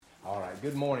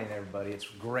Good morning, everybody. It's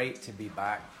great to be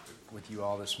back with you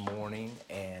all this morning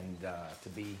and to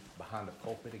be behind the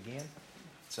pulpit again.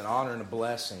 It's an honor and a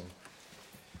blessing.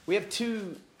 We have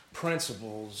two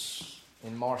principles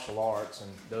in martial arts,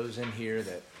 and those in here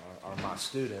that are my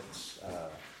students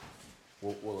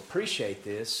will appreciate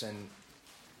this. And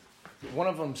one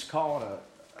of them is called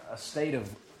a state of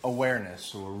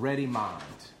awareness or ready mind.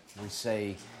 We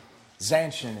say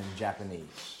zanshin in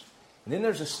Japanese. And then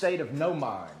there's a state of no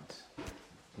mind,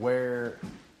 where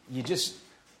you just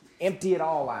empty it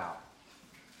all out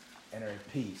and are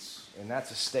at peace. And that's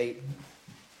a state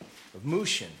of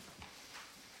mushin.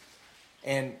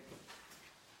 And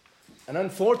an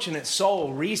unfortunate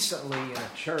soul recently in a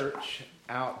church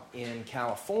out in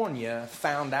California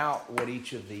found out what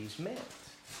each of these meant.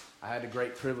 I had the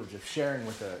great privilege of sharing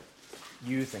with a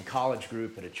youth and college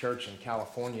group at a church in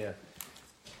California.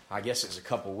 I guess it was a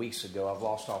couple weeks ago. I've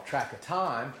lost all track of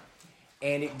time.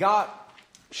 And it got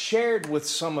shared with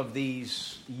some of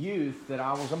these youth that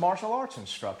I was a martial arts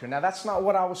instructor. Now, that's not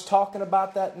what I was talking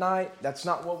about that night. That's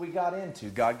not what we got into.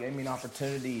 God gave me an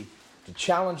opportunity to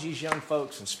challenge these young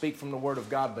folks and speak from the Word of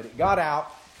God. But it got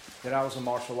out that I was a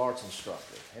martial arts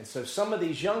instructor. And so some of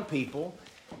these young people,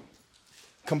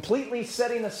 completely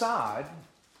setting aside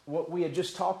what we had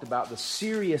just talked about, the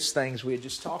serious things we had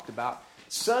just talked about,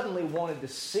 suddenly wanted to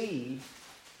see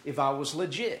if I was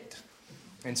legit.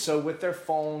 And so with their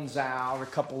phones out, a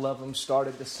couple of them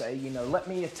started to say, let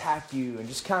me attack you and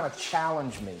just kind of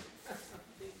challenge me.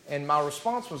 And my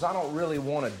response was, I don't really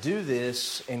want to do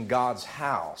this in God's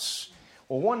house.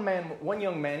 Well, one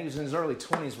young man, he was in his early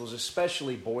 20s, was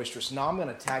especially boisterous. No, I'm going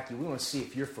to attack you. We want to see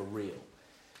if you're for real.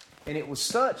 And it was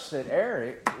such that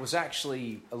Eric was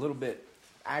actually a little bit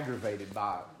aggravated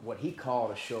by what he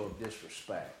called a show of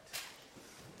disrespect.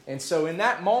 And so in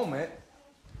that moment,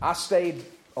 I stayed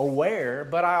aware,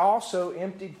 but I also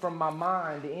emptied from my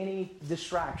mind any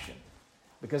distraction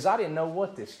because I didn't know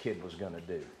what this kid was going to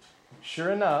do.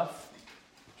 Sure enough,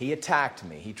 he attacked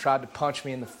me. He tried to punch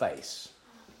me in the face.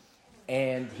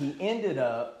 And he ended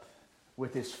up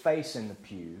with his face in the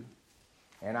pew.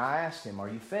 And I asked him, "Are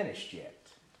you finished yet?"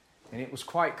 And it was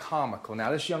quite comical.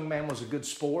 Now, this young man was a good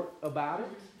sport about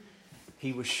it.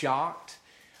 He was shocked.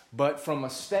 But from a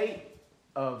state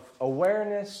of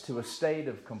awareness to a state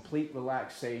of complete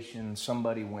relaxation,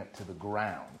 somebody went to the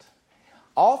ground.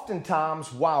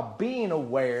 Oftentimes, while being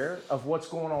aware of what's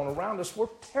going on around us, we're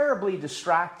terribly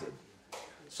distracted.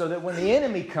 So that when the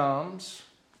enemy comes,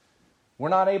 we're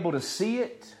not able to see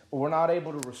it or we're not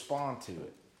able to respond to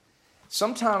it.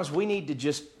 Sometimes we need to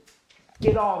just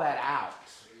get all that out.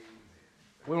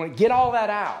 We want to get all that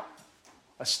out.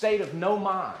 A state of no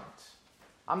mind.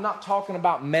 I'm not talking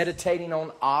about meditating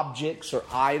on objects or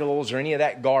idols or any of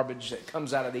that garbage that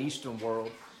comes out of the Eastern world,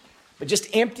 but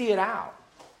just empty it out.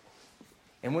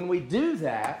 And when we do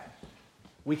that,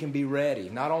 we can be ready,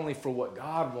 not only for what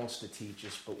God wants to teach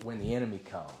us, but when the enemy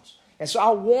comes. And so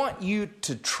I want you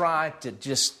to try to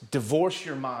just divorce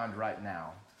your mind right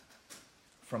now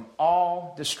from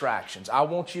all distractions. I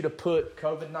want you to put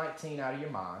COVID-19 out of your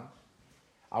mind.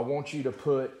 I want you to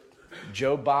put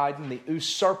Joe Biden, the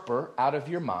usurper, out of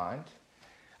your mind.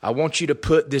 I want you to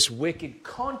put this wicked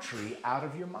country out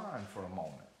of your mind for a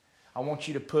moment. I want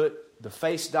you to put the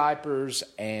face diapers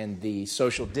and the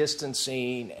social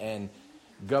distancing and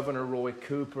Governor Roy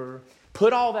Cooper.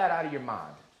 Put all that out of your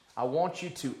mind. I want you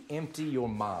to empty your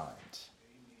mind.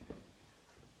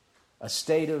 A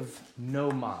state of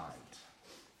no mind.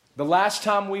 The last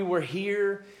time we were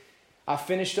here, I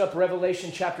finished up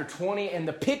Revelation chapter 20, and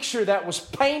the picture that was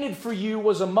painted for you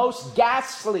was a most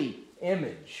ghastly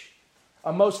image.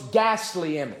 A most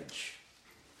ghastly image.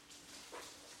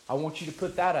 I want you to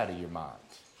put that out of your mind.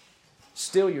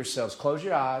 Still yourselves. Close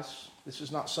your eyes. This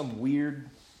is not some weird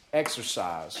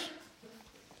exercise.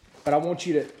 But I want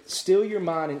you to still your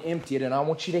mind and empty it, and I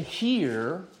want you to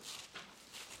hear.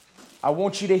 I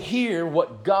want you to hear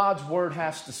what God's Word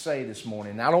has to say this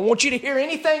morning. I don't want you to hear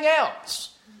anything else.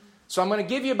 So I'm going to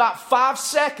give you about 5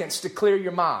 seconds to clear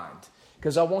your mind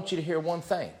because I want you to hear one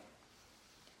thing.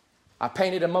 I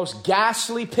painted a most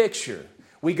ghastly picture.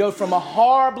 We go from a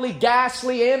horribly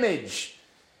ghastly image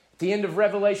at the end of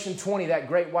Revelation 20, that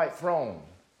great white throne.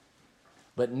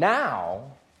 But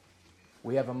now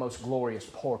we have a most glorious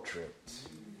portrait.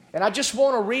 And I just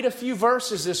want to read a few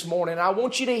verses this morning. I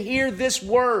want you to hear this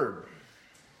word.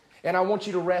 And I want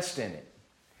you to rest in it.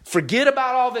 Forget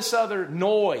about all this other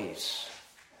noise.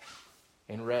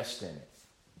 And rest in it.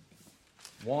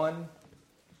 1,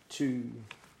 2,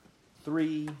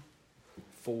 3,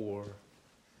 4,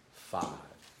 5.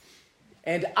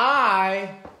 And I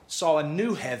saw a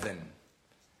new heaven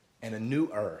and a new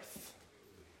earth.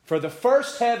 For the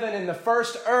first heaven and the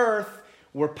first earth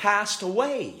were passed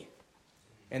away,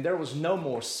 and there was no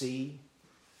more sea.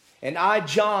 And I,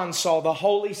 John, saw the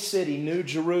holy city, New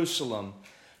Jerusalem,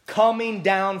 coming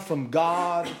down from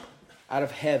God out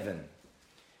of heaven,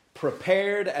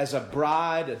 prepared as a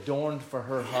bride adorned for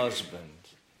her husband.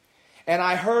 And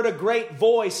I heard a great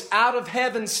voice out of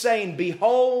heaven saying,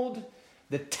 Behold,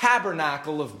 the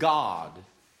tabernacle of God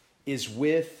is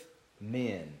with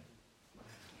men.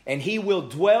 And He will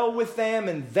dwell with them,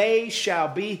 and they shall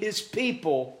be His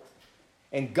people.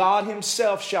 And God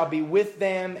Himself shall be with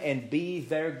them and be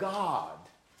their God.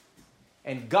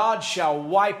 And God shall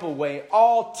wipe away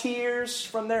all tears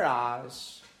from their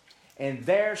eyes, and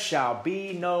there shall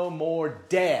be no more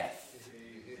death,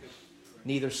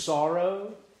 neither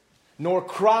sorrow nor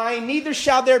crying, neither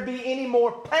shall there be any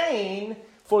more pain,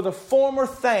 for the former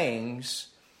things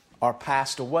are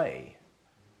passed away.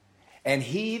 And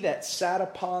He that sat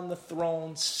upon the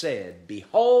throne said,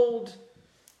 Behold,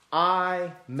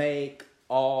 I make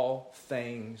all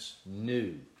things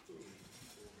new.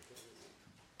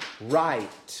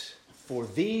 Write, for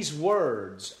these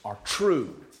words are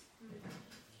true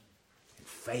and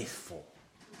faithful.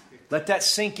 Let that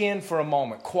sink in for a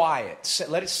moment. Quiet.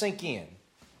 Let it sink in.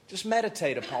 Just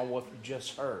meditate upon what you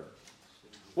just heard.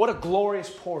 What a glorious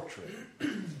portrait.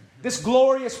 This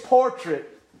glorious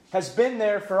portrait has been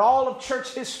there for all of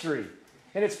church history.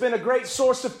 And it's been a great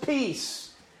source of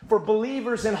peace for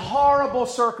believers in horrible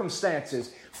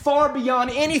circumstances, far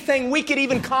beyond anything we could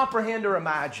even comprehend or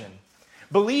imagine.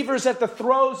 Believers at the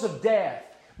throes of death,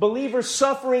 believers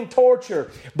suffering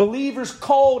torture, believers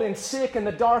cold and sick in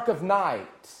the dark of night,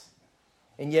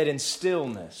 and yet in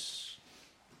stillness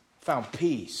found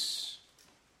peace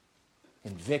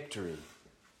and victory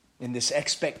in this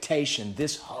expectation,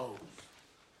 this hope.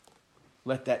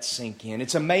 Let that sink in.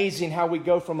 It's amazing how we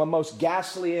go from a most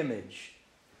ghastly image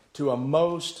to a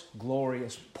most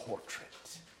glorious portrait.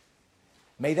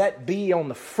 May that be on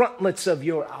the frontlets of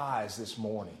your eyes this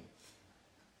morning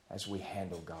as we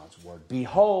handle God's Word.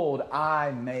 Behold,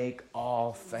 I make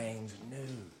all things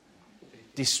new.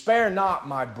 Despair not,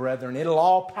 my brethren. It'll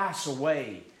all pass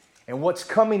away. And what's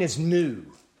coming is new.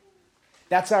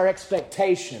 That's our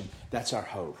expectation. That's our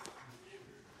hope.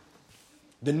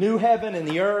 The new heaven and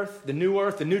the earth, the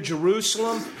new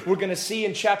Jerusalem, we're going to see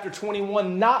in chapter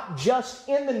 21, not just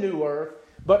in the new earth,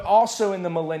 but also in the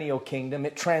millennial kingdom.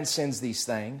 It transcends these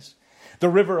things. The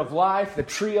river of life, the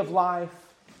tree of life,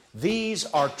 these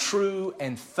are true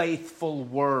and faithful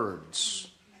words.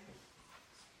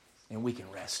 And we can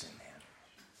rest in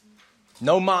them.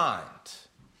 No mind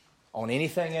on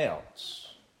anything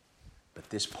else but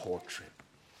this portrait.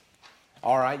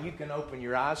 All right, you can open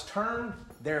your eyes. Turn,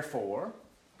 therefore,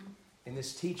 in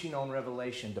this teaching on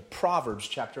Revelation to Proverbs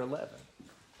chapter 11.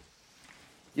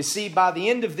 You see, by the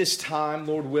end of this time,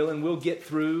 Lord willing, we'll get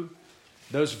through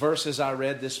those verses I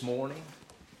read this morning.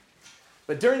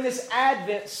 But during this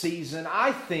Advent season,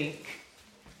 I think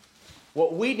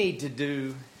what we need to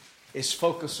do is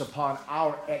focus upon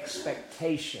our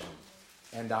expectation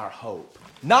and our hope.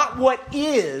 Not what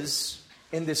is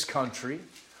in this country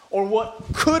or what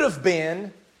could have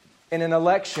been in an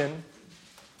election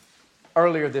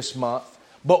earlier this month,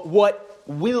 but what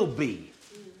will be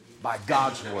by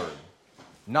God's Word,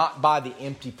 not by the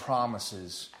empty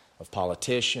promises of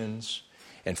politicians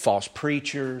and false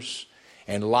preachers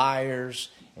and liars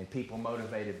and people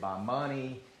motivated by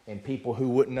money and people who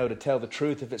wouldn't know to tell the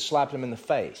truth if it slapped them in the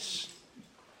face.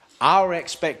 Our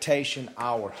expectation,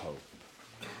 our hope.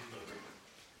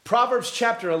 Proverbs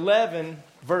chapter 11,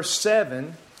 verse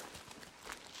 7,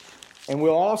 and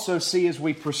we'll also see as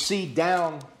we proceed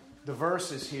down the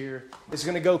verses here, is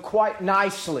going to go quite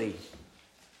nicely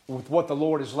with what the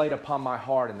Lord has laid upon my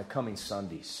heart in the coming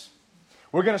Sundays.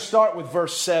 We're going to start with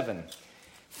verse 7.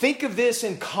 Think of this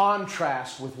in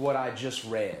contrast with what I just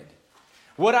read.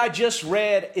 What I just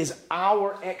read is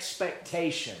our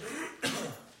expectation,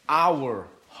 our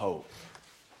hope.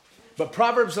 But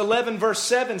Proverbs 11 verse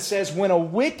 7 says, when a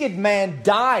wicked man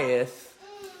dieth,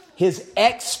 his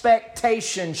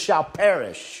expectation shall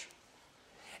perish,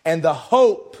 and the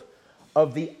hope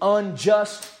of the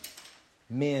unjust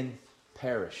men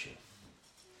perisheth.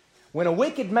 When a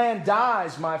wicked man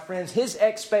dies, my friends, his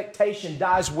expectation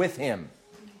dies with him.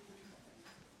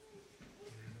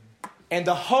 And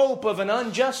the hope of an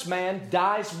unjust man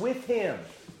dies with him.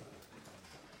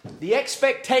 The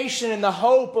expectation and the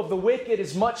hope of the wicked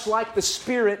is much like the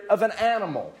spirit of an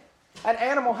animal. An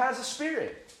animal has a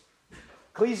spirit.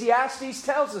 Ecclesiastes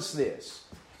tells us this.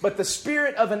 But the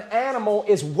spirit of an animal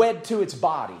is wed to its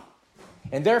body.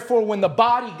 And therefore, when the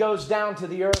body goes down to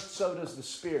the earth, so does the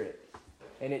spirit.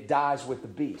 And it dies with the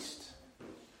beast.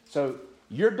 So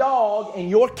your dog and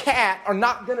your cat are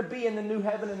not going to be in the new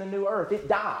heaven and the new earth. It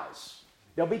dies.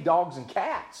 There'll be dogs and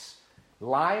cats.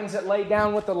 Lions that lay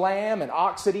down with the lamb and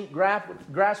ox that eat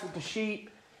grass with the sheep.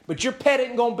 But your pet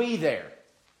ain't going to be there.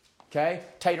 Okay?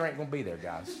 Tater ain't going to be there,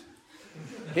 guys.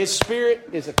 His spirit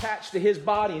is attached to his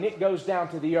body and it goes down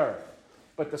to the earth.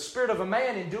 But the spirit of a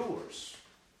man endures.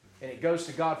 And it goes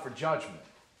to God for judgment.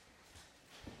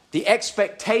 The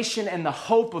expectation and the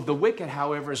hope of the wicked,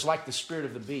 however, is like the spirit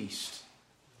of the beast.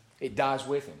 It dies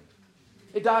with him.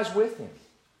 It dies with him.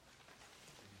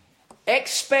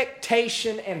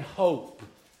 Expectation and hope.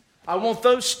 I want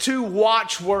those two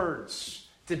watchwords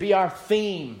to be our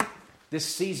theme this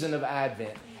season of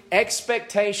Advent.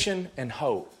 Expectation and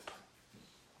hope.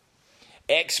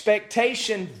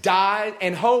 Expectation die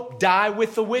and hope die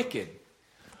with the wicked.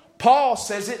 Paul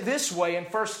says it this way in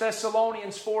 1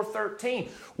 Thessalonians 4:13.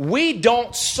 We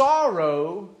don't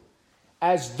sorrow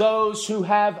as those who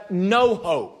have no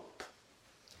hope.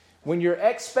 When your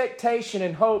expectation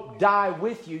and hope die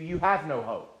with you, you have no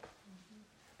hope.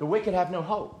 The wicked have no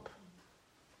hope.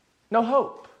 No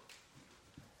hope.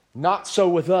 Not so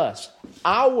with us.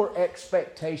 Our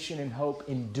expectation and hope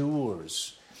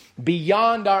endures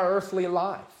beyond our earthly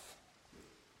life.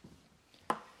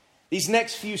 These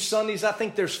next few Sundays, I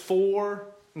think there's 4,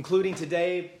 including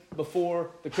today before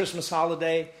the Christmas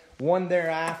holiday, 1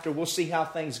 thereafter. We'll see how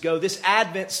things go. This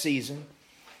Advent season,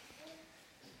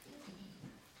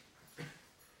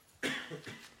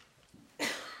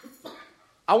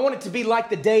 I want it to be like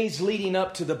the days leading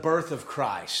up to the birth of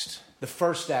Christ, the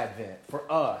first Advent for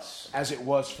us as it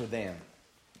was for them.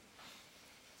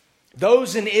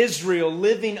 Those in Israel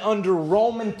living under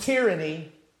Roman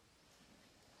tyranny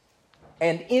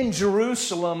and in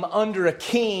Jerusalem under a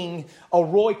king, a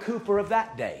Roy Cooper of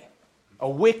that day, a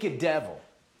wicked devil.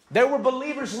 There were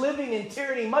believers living in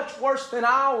tyranny much worse than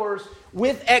ours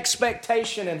with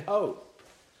expectation and hope.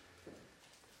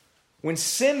 When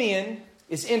Simeon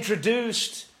is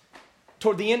introduced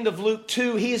toward the end of Luke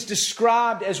 2, he is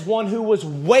described as one who was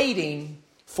waiting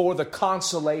for the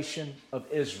consolation of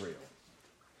Israel.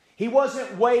 He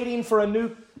wasn't waiting for a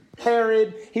new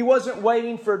Herod. He wasn't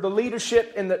waiting for the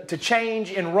leadership to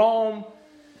change in Rome.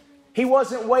 He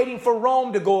wasn't waiting for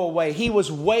Rome to go away. He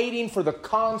was waiting for the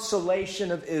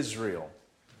consolation of Israel,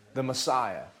 the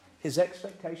Messiah, his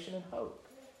expectation and hope,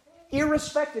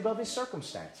 irrespective of his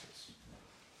circumstances.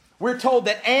 We're told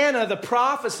that Anna, the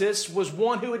prophetess, was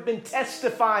one who had been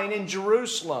testifying in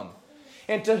Jerusalem.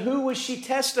 And to who was she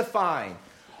testifying?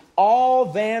 All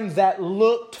them that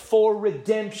looked for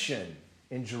redemption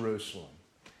in Jerusalem.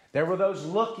 There were those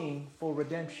looking for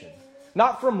redemption.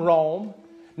 Not from Rome,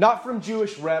 not from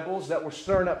Jewish rebels that were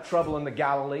stirring up trouble in the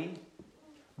Galilee,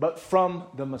 but from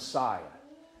the Messiah.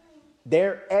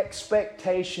 Their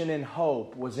expectation and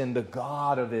hope was in the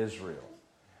God of Israel,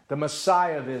 the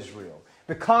Messiah of Israel,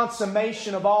 the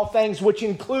consummation of all things, which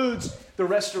includes the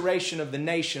restoration of the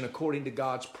nation according to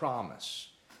God's promise.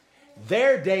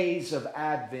 Their days of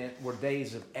Advent were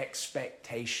days of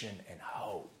expectation and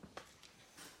hope.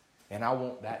 And I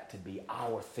want that to be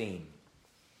our theme.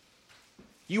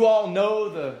 You all know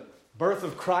the birth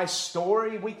of Christ's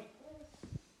story. We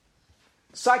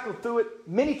cycled through it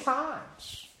many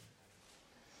times.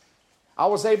 I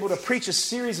was able to preach a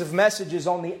series of messages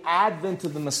on the advent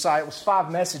of the Messiah. It was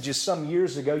 5 messages some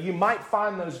years ago. You might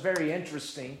find those very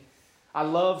interesting. I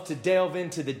love to delve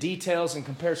into the details and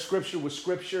compare Scripture with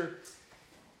Scripture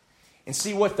and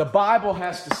see what the Bible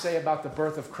has to say about the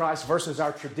birth of Christ versus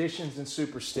our traditions and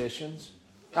superstitions.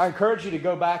 I encourage you to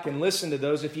go back and listen to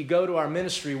those. If you go to our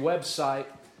ministry website,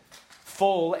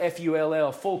 full,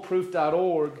 F-U-L-L,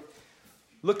 fullproof.org,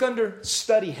 look under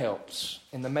Study Helps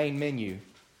in the main menu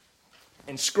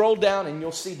and scroll down and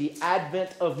you'll see the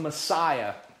Advent of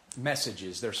Messiah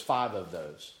messages. There's 5 of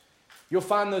those. You'll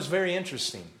find those very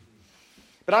interesting.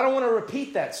 But I don't want to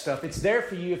repeat that stuff. It's there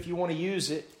for you if you want to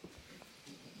use it.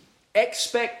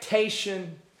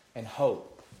 Expectation and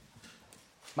hope.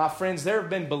 My friends, there have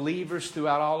been believers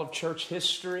throughout all of church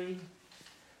history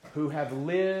who have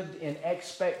lived in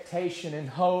expectation and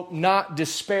hope, not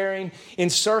despairing in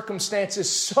circumstances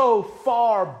so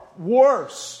far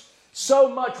worse, so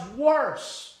much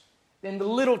worse than the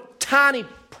little tiny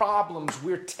problems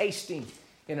we're tasting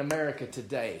in America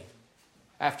today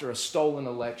after a stolen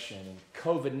election and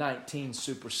COVID-19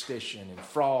 superstition and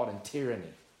fraud and tyranny.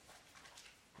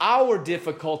 Our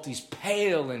difficulties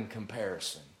pale in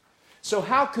comparison. So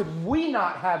how could we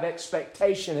not have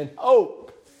expectation and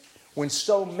hope when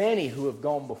so many who have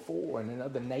gone before and in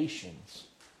other nations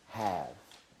have?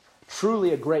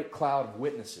 Truly a great cloud of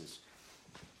witnesses.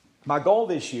 My goal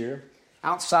this year,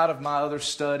 outside of my other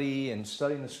study and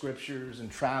studying the scriptures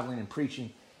and traveling and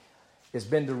preaching, has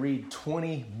been to read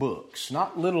 20 books.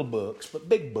 Not little books, but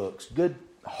big books. Good,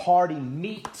 hearty,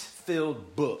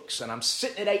 meat-filled books. And I'm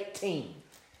sitting at 18.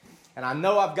 And I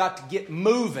know I've got to get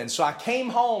moving. So I came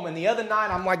home, and the other night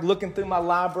I'm like looking through my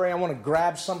library. I want to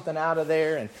grab something out of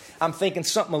there. And I'm thinking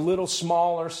something a little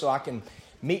smaller so I can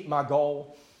meet my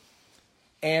goal.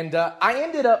 And I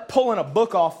ended up pulling a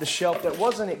book off the shelf that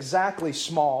wasn't exactly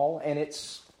small, and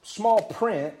it's small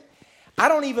print. I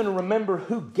don't even remember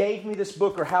who gave me this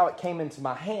book or how it came into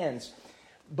my hands,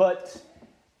 but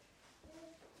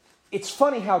it's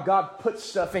funny how God puts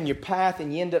stuff in your path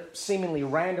and you end up seemingly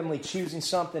randomly choosing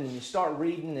something and you start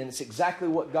reading and it's exactly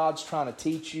what God's trying to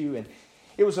teach you. And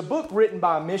it was a book written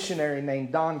by a missionary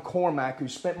named Don Cormack who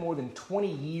spent more than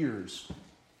 20 years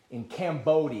in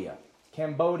Cambodia.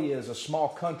 Cambodia is a small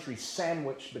country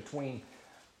sandwiched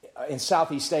in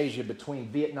Southeast Asia between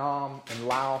Vietnam and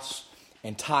Laos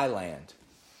and Thailand.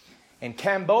 And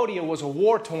Cambodia was a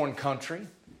war-torn country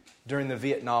during the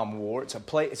Vietnam War.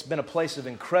 It's been a place of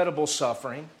incredible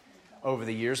suffering over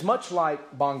the years, much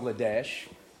like Bangladesh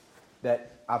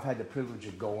that I've had the privilege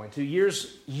of going to.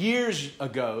 Years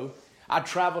ago, I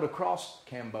traveled across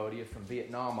Cambodia from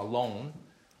Vietnam alone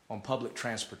on public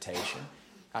transportation.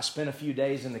 I spent a few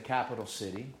days in the capital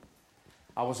city.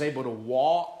 I was able to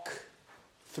walk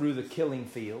through the killing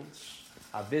fields.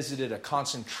 I visited a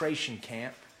concentration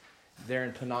camp there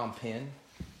in Phnom Penh.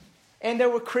 And there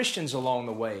were Christians along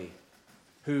the way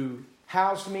who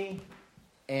housed me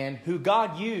and who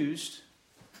God used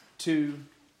to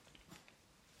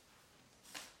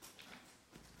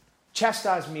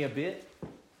chastise me a bit.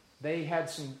 They had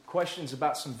some questions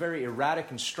about some very erratic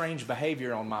and strange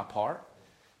behavior on my part.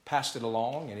 Passed it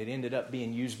along, and it ended up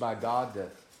being used by God to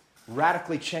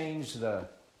radically change the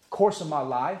course of my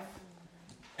life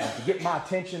and to get my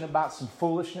attention about some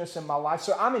foolishness in my life.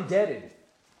 So I'm indebted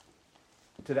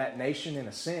to that nation in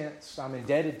a sense. I'm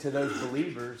indebted to those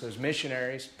believers, those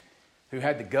missionaries who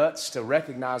had the guts to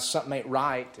recognize something ain't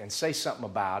right and say something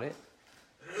about it.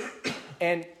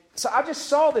 And so I just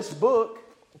saw this book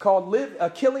called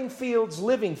Killing Fields,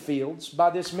 Living Fields by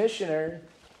this missionary.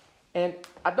 And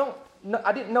I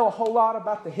didn't know a whole lot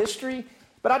about the history,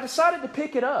 but I decided to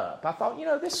pick it up. I thought,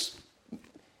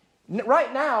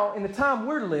 right now, in the time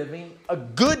we're living, a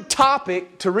good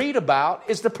topic to read about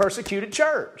is the persecuted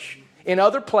church in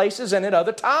other places and at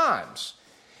other times.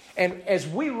 And as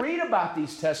we read about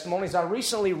these testimonies, I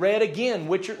recently read again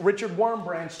Richard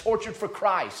Wurmbrand's Tortured for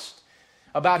Christ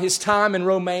about his time in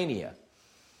Romania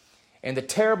and the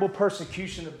terrible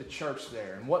persecution of the church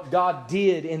there and what God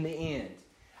did in the end.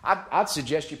 I'd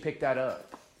suggest you pick that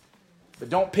up. But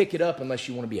don't pick it up unless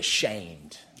you want to be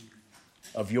ashamed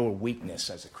of your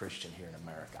weakness as a Christian here in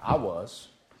America. I was.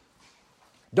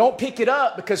 Don't pick it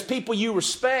up because people you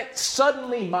respect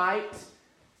suddenly might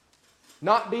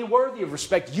not be worthy of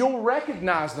respect. You'll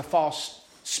recognize the false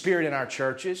spirit in our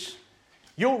churches.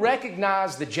 You'll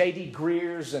recognize the J.D.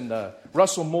 Greers and the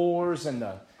Russell Moores and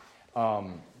the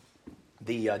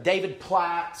David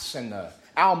Platts and the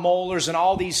Al Mohlers and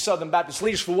all these Southern Baptist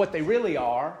leaders for what they really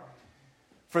are.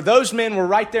 For those men were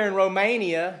right there in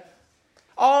Romania.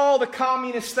 All the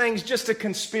communist things, just a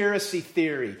conspiracy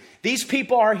theory. These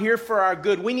people are here for our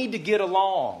good. We need to get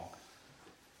along.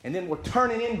 And then we're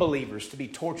turning in believers to be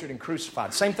tortured and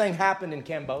crucified. Same thing happened in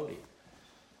Cambodia.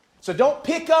 So don't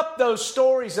pick up those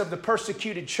stories of the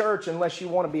persecuted church unless you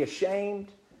want to be ashamed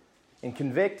and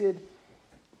convicted.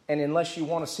 And unless you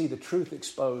want to see the truth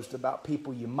exposed about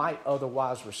people you might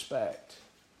otherwise respect.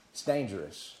 It's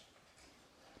dangerous.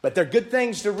 But they're good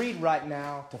things to read right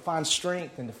now to find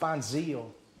strength and to find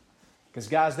zeal. Because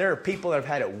guys, there are people that have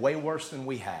had it way worse than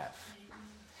we have.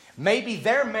 Maybe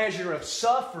their measure of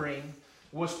suffering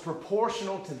was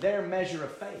proportional to their measure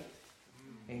of faith.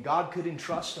 And God could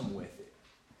entrust them with it.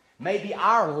 Maybe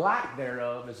our lack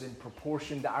thereof is in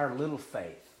proportion to our little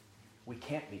faith. We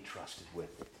can't be trusted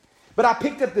with it. But I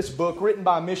picked up this book written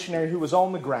by a missionary who was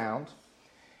on the ground.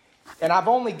 And I've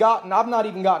not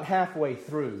even gotten halfway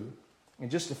through in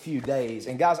just a few days.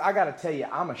 And guys, I got to tell you,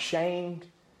 I'm ashamed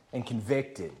and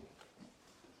convicted.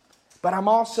 But I'm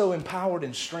also empowered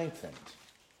and strengthened.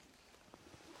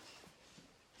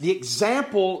 The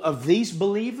example of these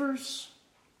believers,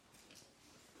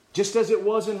 just as it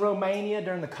was in Romania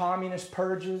during the communist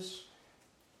purges,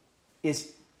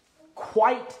 is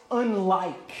quite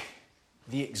unlike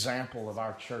the example of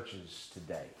our churches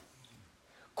today.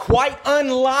 Quite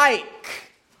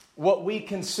unlike what we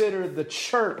consider the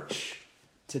church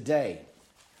today.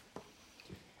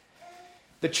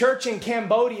 The church in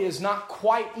Cambodia is not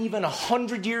quite even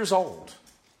 100 years old.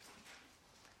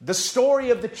 The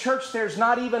story of the church there is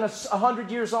not even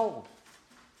 100 years old.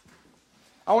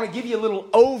 I want to give you a little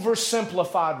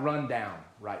oversimplified rundown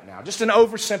right now. Just an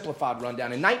oversimplified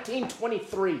rundown. In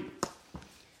 1923,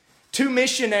 2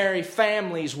 missionary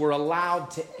families were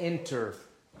allowed to enter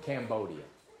Cambodia.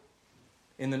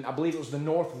 I believe it was the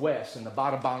northwest in the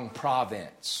Battambang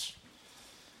province.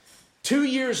 2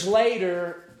 years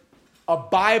later, a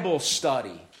Bible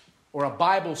study or a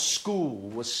Bible school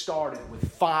was started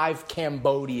with 5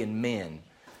 Cambodian men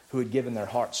who had given their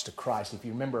hearts to Christ. If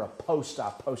you remember a post I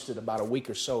posted about a week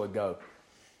or so ago,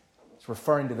 it's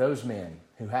referring to those men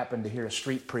who happened to hear a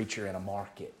street preacher in a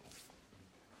market.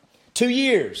 2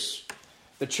 years.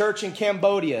 The church in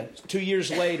Cambodia, 2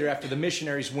 years later after the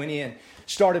missionaries went in,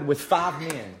 started with 5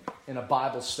 men in a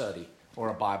Bible study or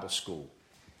a Bible school.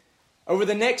 Over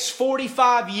the next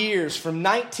 45 years, from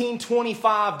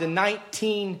 1925 to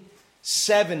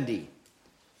 1970,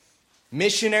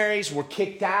 missionaries were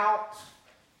kicked out.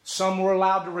 Some were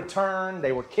allowed to return.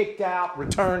 They were kicked out,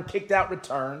 returned, kicked out,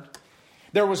 returned.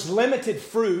 There was limited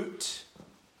fruit.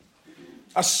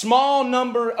 A small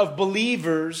number of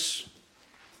believers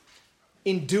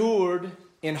endured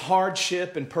in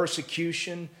hardship and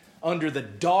persecution under the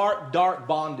dark, dark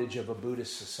bondage of a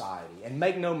Buddhist society. And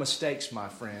make no mistakes, my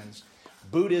friends,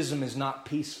 Buddhism is not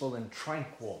peaceful and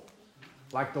tranquil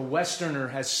like the Westerner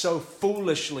has so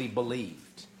foolishly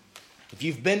believed. If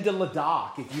you've been to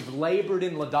Ladakh, if you've labored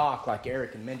in Ladakh like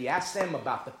Eric and Mindy, ask them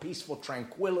about the peaceful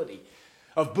tranquility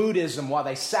of Buddhism while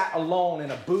they sat alone in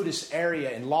a Buddhist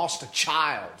area and lost a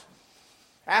child.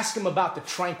 Ask them about the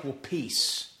tranquil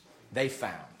peace they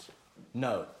found.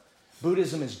 No,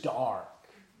 Buddhism is dark.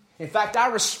 In fact, I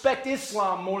respect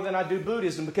Islam more than I do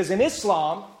Buddhism, because in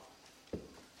Islam,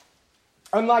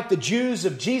 unlike the Jews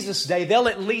of Jesus' day, they'll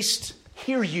at least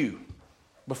hear you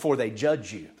before they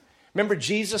judge you. Remember,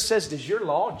 Jesus says, does your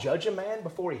law judge a man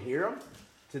before he hear him?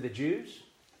 To the Jews.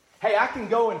 Hey, I can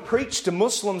go and preach to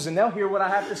Muslims and they'll hear what I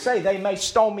have to say. They may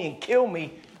stone me and kill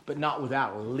me, but not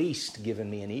without at least giving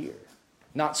me an ear.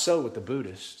 Not so with the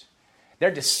Buddhists.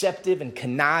 They're deceptive and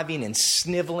conniving and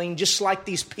sniveling, just like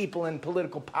these people in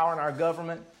political power in our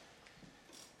government.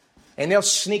 And they'll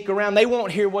sneak around. They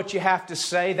won't hear what you have to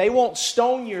say. They won't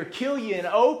stone you or kill you in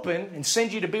open and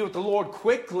send you to be with the Lord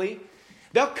quickly.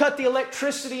 They'll cut the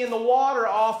electricity and the water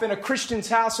off in a Christian's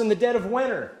house in the dead of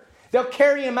winter. They'll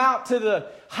carry him out to the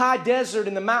high desert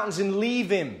in the mountains and leave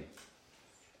him.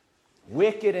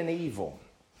 Wicked and evil.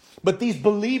 But these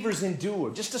believers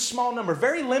endure. Just a small number.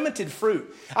 Very limited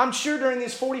fruit. I'm sure during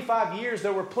these 45 years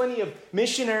there were plenty of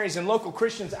missionaries and local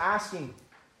Christians asking,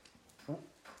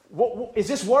 is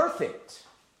this worth it?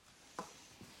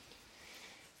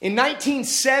 In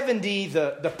 1970,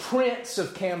 the prince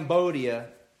of Cambodia,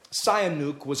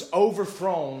 Sihanouk, was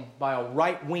overthrown by a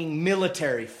right-wing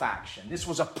military faction. This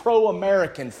was a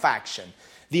pro-American faction.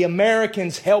 The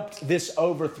Americans helped this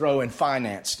overthrow and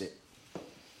financed it.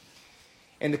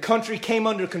 And the country came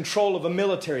under control of a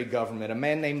military government, a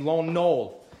man named Lon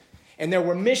Nol. And there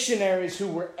were missionaries who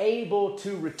were able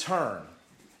to return.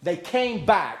 They came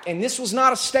back, and this was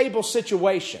not a stable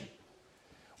situation.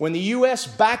 When the U.S.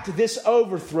 backed this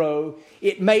overthrow,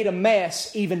 it made a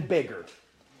mess even bigger.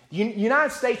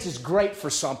 United States is great for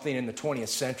something in the 20th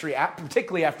century,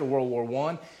 particularly after World War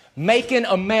I, making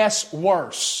a mess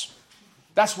worse.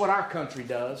 That's what our country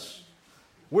does.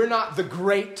 We're not the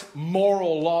great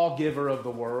moral lawgiver of the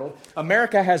world.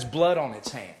 America has blood on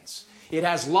its hands. It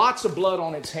has lots of blood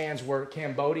on its hands where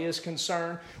Cambodia is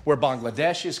concerned, where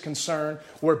Bangladesh is concerned,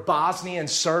 where Bosnia and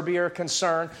Serbia are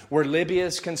concerned, where Libya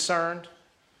is concerned.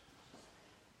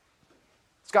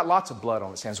 It's got lots of blood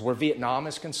on its hands. Where Vietnam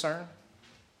is concerned.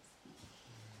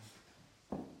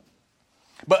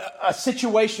 But a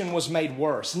situation was made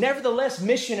worse. Nevertheless,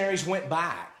 missionaries went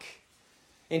back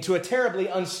into a terribly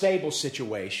unstable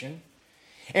situation.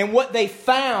 And what they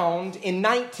found in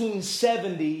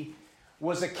 1970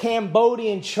 was a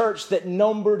Cambodian church that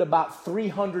numbered about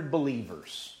 300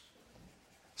 believers.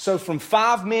 So from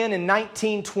 5 men in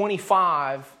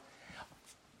 1925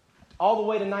 all the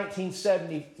way to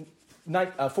 1970,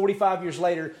 45 years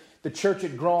later, the church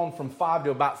had grown from 5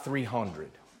 to about 300.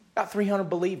 About 300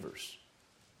 believers.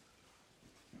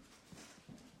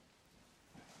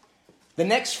 The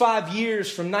next 5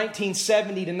 years, from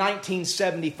 1970 to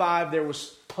 1975, there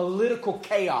was political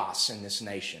chaos in this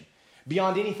nation,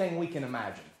 beyond anything we can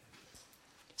imagine.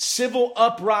 Civil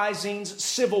uprisings,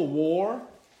 civil war.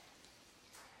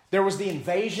 There was the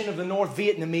invasion of the North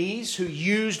Vietnamese, who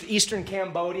used eastern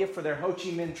Cambodia for their Ho Chi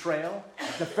Minh Trail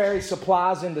to ferry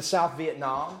supplies into South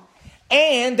Vietnam.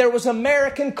 And there was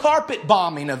American carpet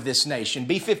bombing of this nation.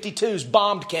 B-52s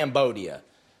bombed Cambodia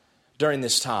during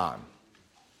this time.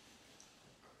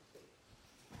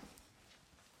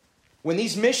 When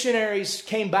these missionaries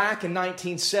came back in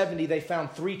 1970, they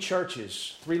found 3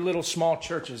 churches, 3 little small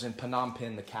churches in Phnom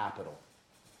Penh, the capital.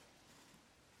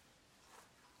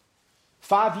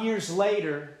 5 years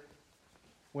later,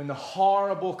 when the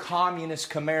horrible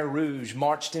communist Khmer Rouge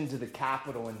marched into the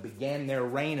capital and began their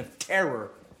reign of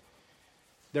terror,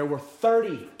 there were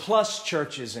 30 plus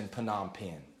churches in Phnom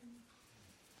Penh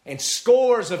and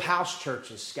scores of house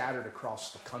churches scattered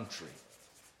across the country.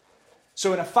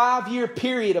 So in a 5-year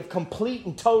period of complete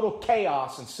and total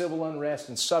chaos and civil unrest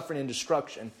and suffering and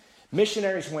destruction,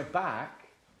 missionaries went back.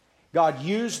 God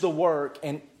used the work,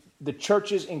 and the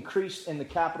churches increased in the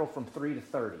capital from 3 to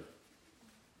 30.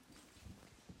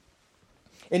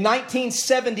 In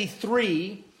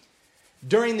 1973,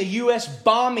 during the U.S.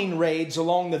 bombing raids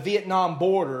along the Vietnam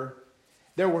border,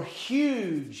 there were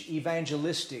huge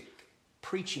evangelistic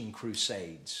preaching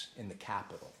crusades in the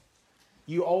capital.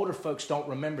 You older folks don't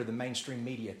remember the mainstream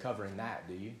media covering that,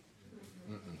 do you?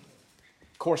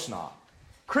 Of course not.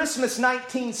 Christmas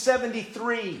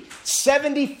 1973,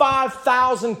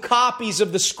 75,000 copies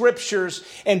of the scriptures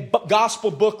and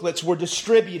gospel booklets were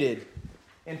distributed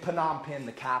in Phnom Penh,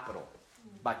 the capital,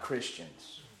 by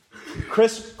Christians.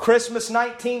 Christmas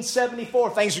 1974,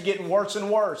 things are getting worse and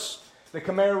worse. The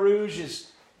Khmer Rouge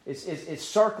is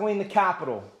circling the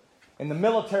capital, and the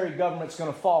military government's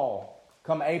going to fall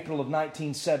come April of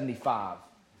 1975.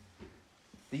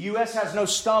 The U.S. has no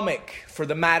stomach for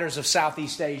the matters of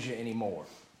Southeast Asia anymore.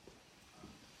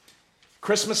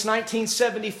 Christmas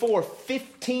 1974,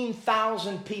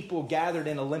 15,000 people gathered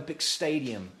in Olympic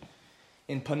Stadium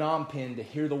in Phnom Penh to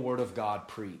hear the Word of God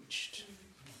preached.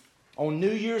 On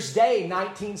New Year's Day,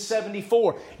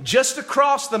 1974, just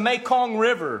across the Mekong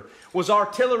River was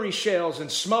artillery shells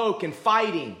and smoke and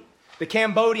fighting. The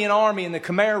Cambodian army and the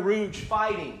Khmer Rouge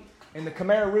fighting. And the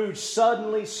Khmer Rouge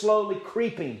suddenly, slowly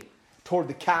creeping toward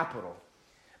the capital.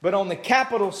 But on the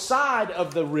capital side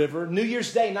of the river, New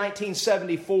Year's Day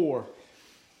 1974,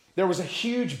 there was a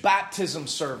huge baptism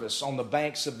service on the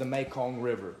banks of the Mekong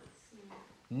River.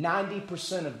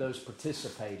 90% of those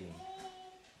participating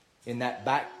in that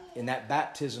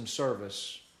baptism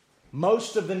service,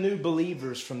 most of the new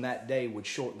believers from that day would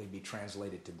shortly be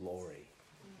translated to glory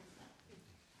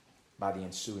by the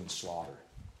ensuing slaughter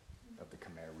of the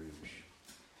Khmer Rouge.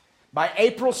 By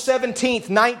April 17th,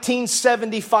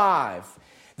 1975,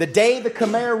 the day the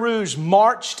Khmer Rouge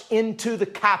marched into the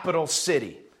capital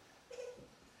city,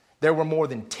 there were more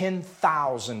than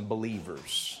 10,000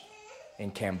 believers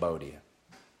in Cambodia.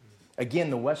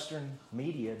 Again, the Western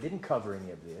media didn't cover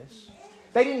any of this.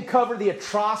 They didn't cover the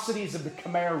atrocities of the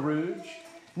Khmer Rouge,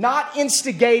 not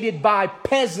instigated by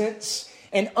peasants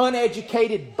and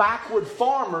uneducated backward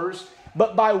farmers,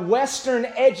 but by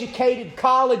Western-educated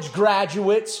college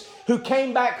graduates who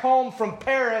came back home from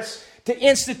Paris to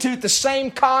institute the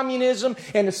same communism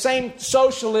and the same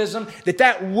socialism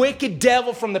that wicked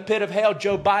devil from the pit of hell,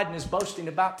 Joe Biden, is boasting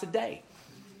about today.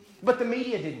 But the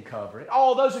media didn't cover it.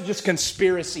 Oh, those are just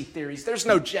conspiracy theories. There's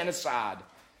no genocide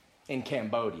in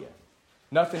Cambodia.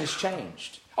 Nothing has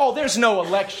changed. Oh, there's no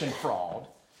election fraud.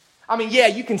 I mean, yeah,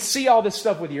 you can see all this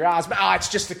stuff with your eyes, but it's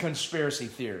just a conspiracy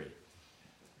theory.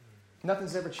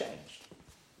 Nothing's ever changed.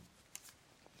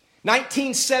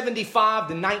 1975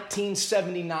 to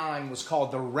 1979 was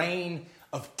called the Reign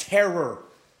of Terror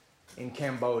in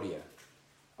Cambodia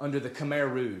under the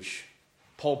Khmer Rouge,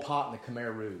 Pol Pot and the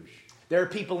Khmer Rouge. There are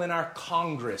people in our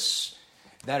Congress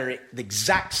that are the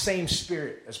exact same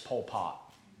spirit as Pol Pot.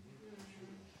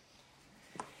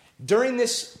 During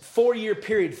this 4-year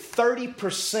period,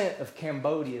 30% of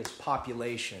Cambodia's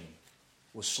population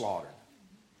was slaughtered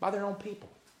by their own people.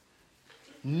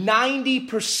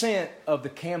 90% of the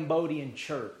Cambodian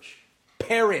church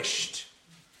perished.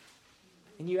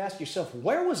 And you ask yourself,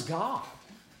 where was God?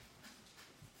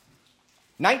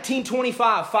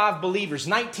 1925, 5 believers.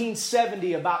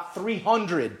 1970, about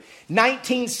 300.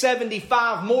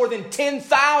 1975, more than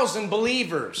 10,000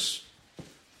 believers.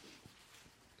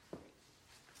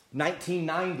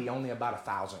 1990, only about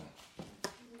 1,000.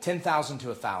 10,000 to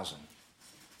 1,000.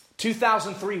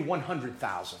 2003,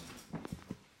 100,000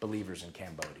 believers in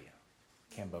Cambodia.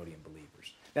 Cambodian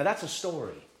believers. Now that's a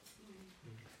story.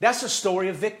 That's a story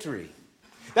of victory.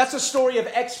 That's a story of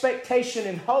expectation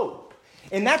and hope.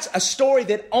 And that's a story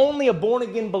that only a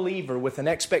born-again believer with an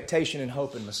expectation and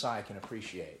hope in Messiah can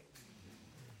appreciate.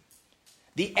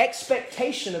 The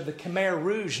expectation of the Khmer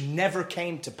Rouge never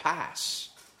came to pass.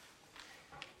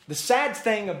 The sad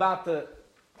thing about the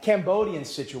Cambodian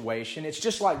situation, it's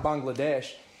just like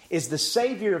Bangladesh, is the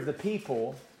savior of the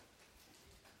people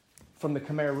from the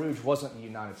Khmer Rouge wasn't the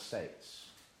United States.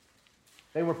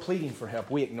 They were pleading for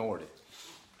help. We ignored it.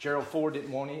 Gerald Ford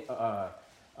didn't want it.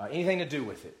 anything to do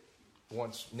with it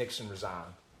once Nixon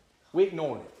resigned. We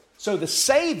ignored it. So the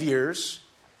saviors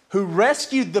who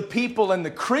rescued the people and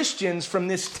the Christians from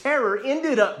this terror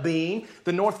ended up being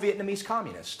the North Vietnamese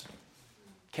communists.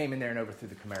 Came in there and overthrew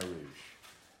the Khmer Rouge.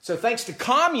 So thanks to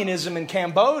communism in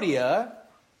Cambodia,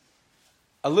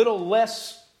 a little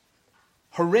less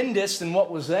horrendous than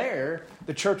what was there,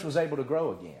 the church was able to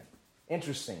grow again.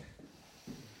 Interesting.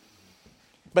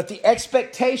 But the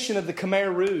expectation of the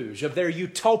Khmer Rouge, of their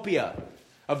utopia,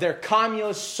 of their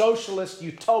communist, socialist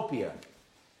utopia,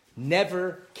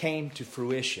 never came to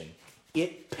fruition.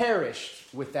 It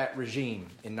perished with that regime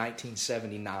in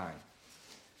 1979.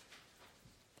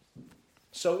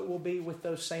 So it will be with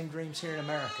those same dreams here in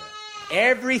America.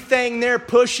 Everything they're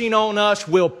pushing on us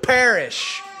will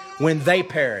perish when they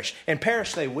perish. And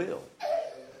perish they will.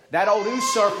 That old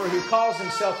usurper who calls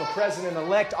himself a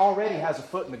president-elect already has a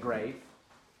foot in the grave,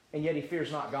 and yet he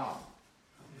fears not God.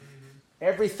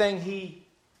 Everything he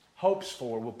hopes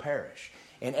for will perish.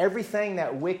 And everything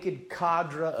that wicked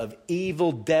cadre of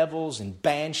evil devils and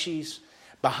banshees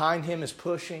behind him is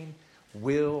pushing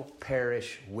will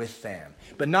perish with them.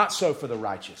 But not so for the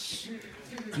righteous.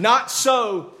 Not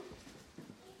so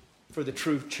for the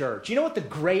true church. You know what the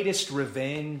greatest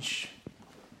revenge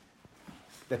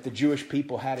that the Jewish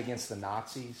people had against the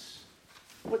Nazis?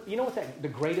 You know what the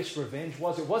greatest revenge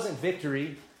was? It wasn't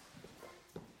victory.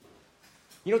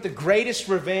 You know what the greatest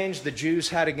revenge the Jews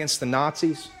had against the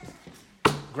Nazis?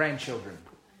 Grandchildren.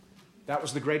 That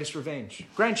was the greatest revenge.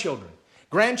 Grandchildren.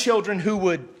 Grandchildren who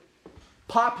would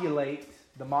populate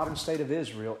the modern state of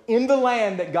Israel in the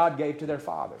land that God gave to their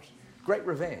fathers. Great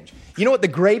revenge. You know what the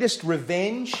greatest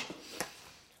revenge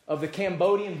of the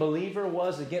Cambodian believer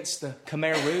was against the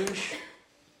Khmer Rouge?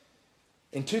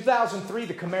 In 2003,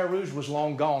 the Khmer Rouge was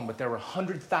long gone, but there were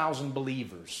 100,000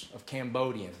 believers of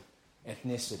Cambodian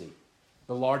ethnicity.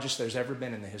 The largest there's ever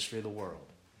been in the history of the world.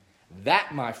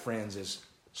 That, my friends, is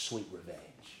sweet revenge.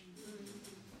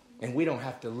 And we don't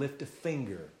have to lift a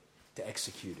finger to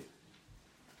execute it.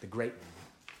 The great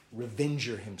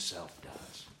revenger himself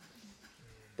does.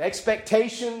 The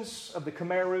expectations of the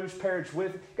Khmer Rouge perished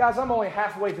with. Guys, I'm only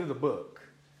halfway through the book.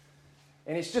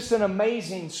 And it's just an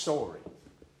amazing story.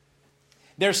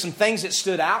 There's some things that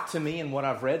stood out to me in what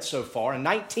I've read so far. In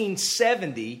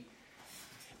 1970,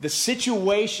 the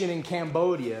situation in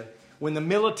Cambodia when the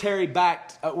military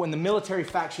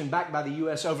faction backed by the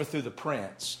U.S. overthrew the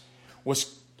prince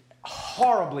was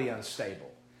horribly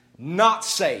unstable, not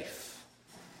safe,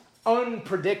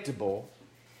 unpredictable,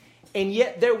 and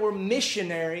yet there were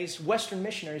missionaries, Western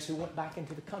missionaries, who went back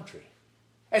into the country.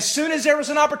 As soon as there was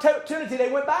an opportunity,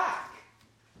 they went back.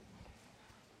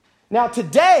 Now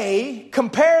today,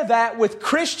 compare that with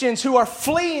Christians who are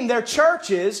fleeing their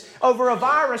churches over a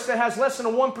virus that has less than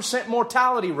a 1%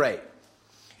 mortality rate.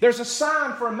 There's a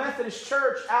sign for a Methodist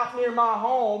church out near my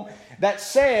home that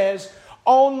says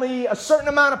only a certain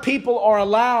amount of people are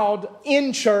allowed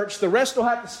in church. The rest will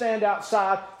have to stand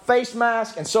outside, face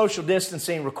mask and social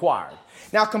distancing required.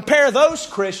 Now compare those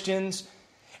Christians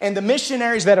and the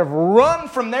missionaries that have run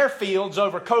from their fields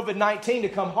over COVID-19 to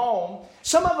come home.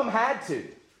 Some of them had to.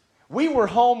 We were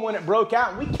home when it broke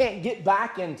out. We can't get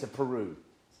back into Peru,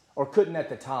 or couldn't at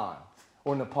the time,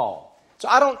 or Nepal. So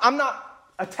I'm not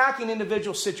attacking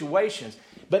individual situations,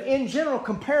 but in general,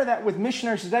 compare that with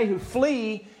missionaries today who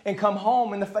flee and come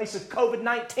home in the face of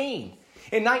COVID-19.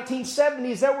 In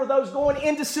 1970s, there were those going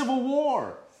into civil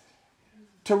war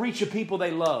to reach a people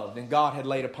they loved and God had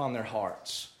laid upon their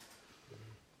hearts.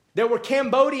 There were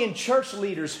Cambodian church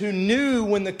leaders who knew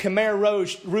when the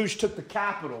Khmer Rouge took the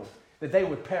capital that they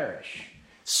would perish.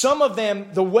 Some of them,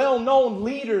 the well-known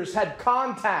leaders, had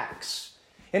contacts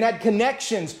and had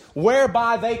connections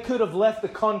whereby they could have left the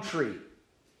country,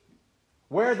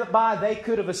 whereby they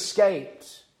could have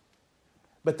escaped.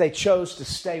 But they chose to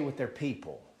stay with their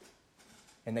people,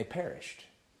 and they perished.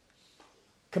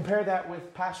 Compare that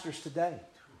with pastors today.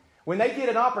 When they get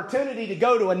an opportunity to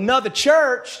go to another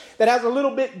church that has a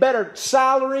little bit better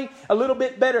salary, a little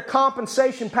bit better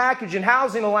compensation package and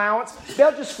housing allowance,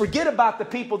 they'll just forget about the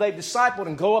people they've discipled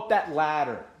and go up that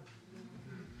ladder.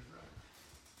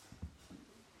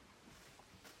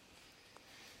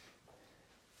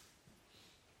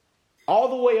 All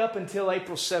the way up until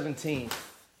April 17th,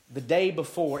 the day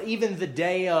before, even the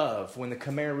day of, when the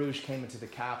Khmer Rouge came into the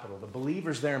capital, the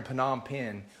believers there in Phnom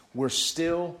Penh were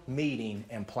still meeting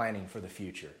and planning for the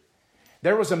future.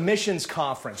 There was a missions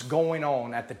conference going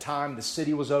on at the time the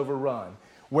city was overrun,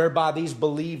 whereby these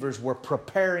believers were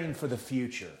preparing for the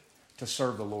future to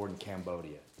serve the Lord in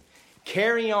Cambodia.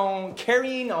 Carrying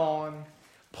on,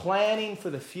 planning for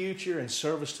the future and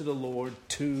service to the Lord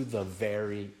to the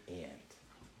very end.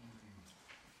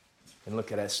 And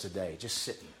look at us today, just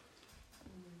sitting.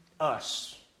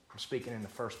 Us, I'm speaking in the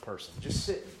first person, just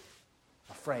sitting,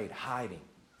 afraid, hiding.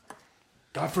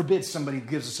 God forbid somebody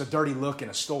gives us a dirty look in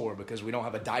a store because we don't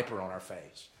have a diaper on our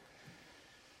face.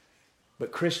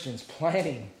 But Christians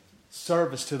planning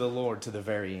service to the Lord to the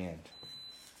very end.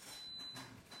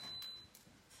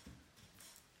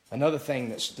 Another thing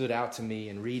that stood out to me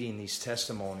in reading these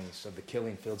testimonies of the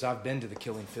killing fields, I've been to the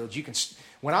killing fields.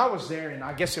 When I was there, and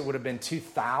I guess it would have been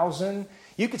 2000,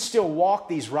 you could still walk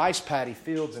these rice paddy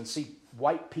fields and see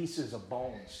white pieces of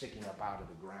bone sticking up out of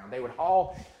the ground. They would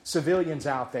haul civilians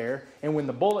out there, and when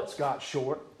the bullets got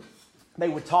short, they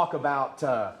would talk about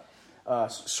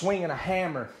swinging a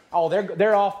hammer. Oh,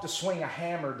 they're off to swing a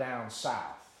hammer down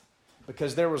south,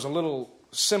 because there was a little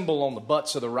symbol on the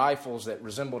butts of the rifles that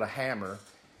resembled a hammer.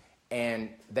 And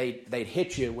they'd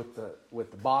hit you with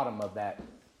the bottom of that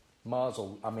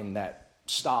muzzle, that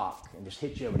stock, and just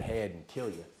hit you over the head and kill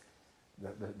you.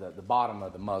 The bottom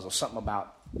of the muzzle, something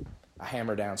about a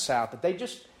hammer down south. But they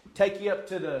just take you up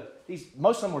to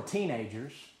most of them were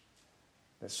teenagers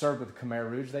that served with the Khmer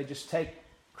Rouge. They just take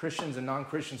Christians and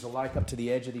non-Christians alike up to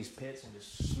the edge of these pits and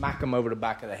just smack them over the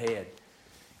back of the head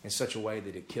in such a way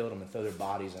that it killed them and threw their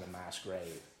bodies in a mass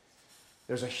grave.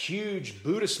 There's a huge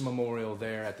Buddhist memorial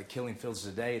there at the killing fields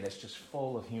today that's just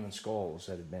full of human skulls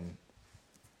that have been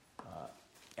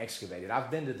excavated.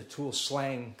 I've been to the Tuol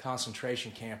Sleng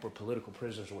concentration camp where political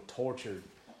prisoners were tortured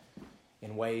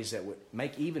in ways that would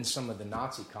make even some of the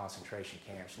Nazi concentration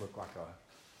camps look like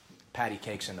patty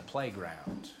cakes in the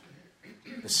playground.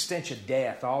 The stench of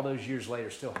death all those years later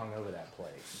still hung over that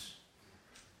place.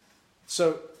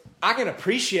 So I can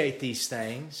appreciate these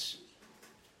things,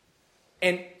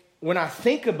 and when I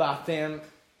think about them,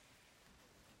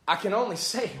 I can only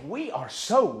say we are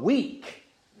so weak.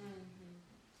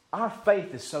 Mm-hmm. Our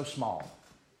faith is so small.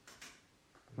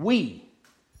 We,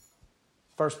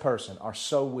 first person, are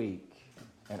so weak,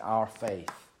 and our faith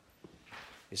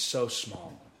is so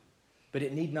small. But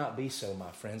it need not be so, my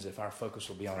friends, if our focus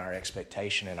will be on our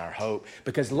expectation and our hope.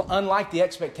 Because unlike the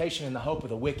expectation and the hope of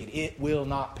the wicked, it will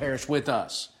not perish with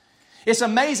us. It's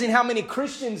amazing how many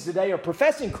Christians today, or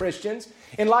professing Christians,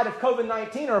 in light of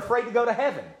COVID-19, are afraid to go to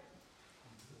heaven.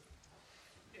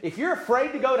 If you're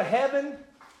afraid to go to heaven,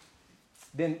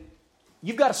 then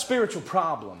you've got a spiritual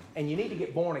problem, and you need to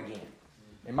get born again,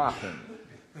 in my opinion.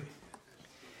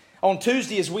 On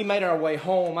Tuesday, as we made our way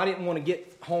home, I didn't want to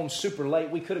get home super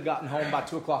late. We could have gotten home by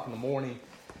 2 o'clock in the morning.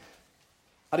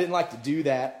 I didn't like to do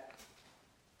that.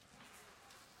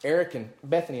 Eric and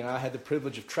Bethany and I had the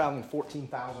privilege of traveling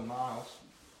 14,000 miles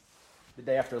the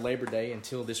day after Labor Day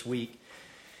until this week.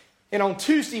 And on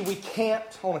Tuesday, we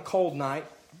camped on a cold night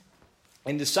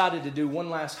and decided to do one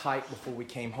last hike before we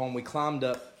came home. We climbed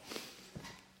up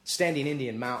Standing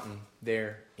Indian Mountain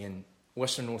there in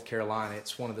western North Carolina.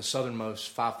 It's one of the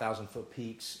southernmost 5,000-foot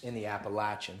peaks in the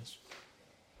Appalachians.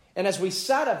 And as we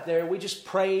sat up there, we just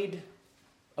prayed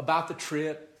about the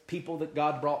trip, people that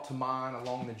God brought to mind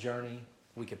along the journey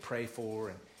we could pray for.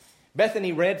 And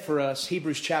Bethany read for us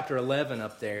Hebrews chapter 11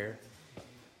 up there.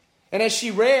 And as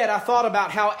she read, I thought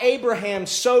about how Abraham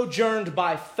sojourned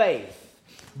by faith,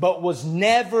 but was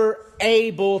never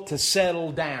able to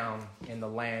settle down in the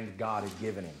land God had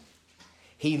given him.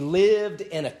 He lived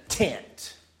in a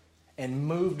tent and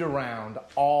moved around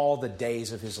all the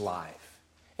days of his life.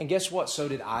 And guess what? So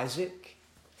did Isaac.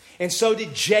 And so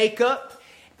did Jacob,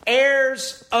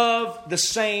 heirs of the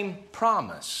same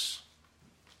promise.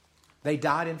 They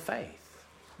died in faith.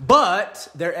 But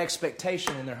their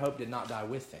expectation and their hope did not die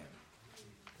with them.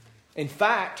 In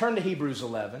fact, turn to Hebrews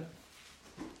 11.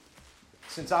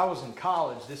 Since I was in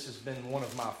college, this has been one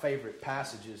of my favorite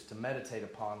passages to meditate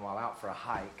upon while out for a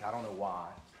hike. I don't know why.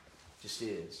 It just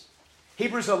is.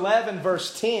 Hebrews 11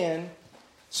 verse 10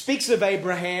 speaks of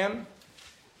Abraham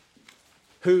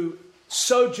who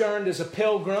sojourned as a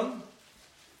pilgrim.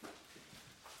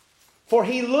 For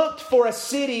he looked for a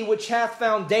city which hath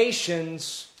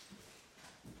foundations,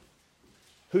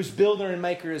 whose builder and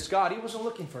maker is God. He wasn't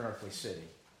looking for an earthly city,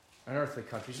 an earthly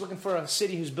country. He's looking for a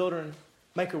city whose builder and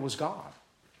maker was God.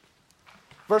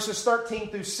 Verses 13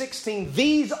 through 16,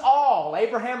 these all,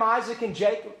 Abraham, Isaac, and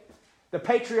Jacob, the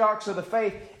patriarchs of the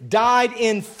faith, died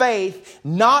in faith,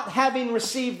 not having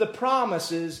received the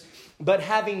promises, but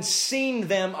having seen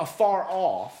them afar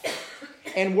off,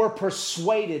 and were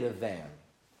persuaded of them,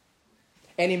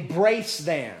 and embraced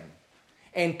them,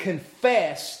 and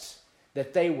confessed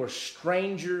that they were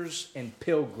strangers and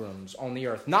pilgrims on the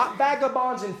earth. Not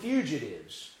vagabonds and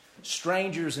fugitives,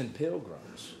 strangers and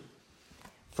pilgrims.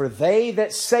 For they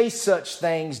that say such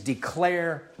things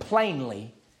declare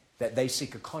plainly that they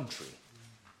seek a country.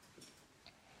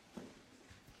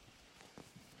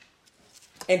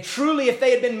 And truly, if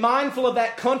they had been mindful of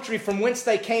that country from whence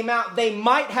they came out, they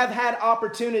might have had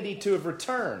opportunity to have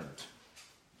returned.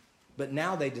 But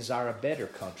now they desire a better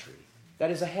country,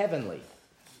 that is a heavenly.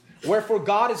 Wherefore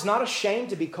God is not ashamed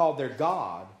to be called their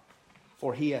God,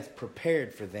 for He hath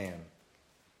prepared for them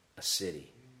a city.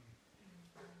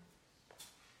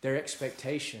 Their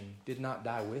expectation did not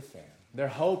die with them. Their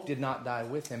hope did not die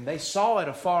with them. They saw it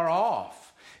afar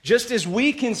off. Just as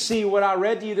we can see what I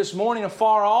read to you this morning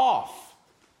afar off.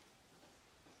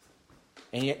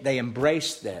 And yet they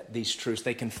embraced these truths.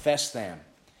 They confessed them.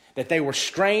 That they were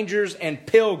strangers and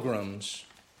pilgrims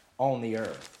on the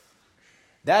earth.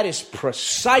 That is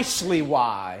precisely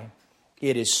why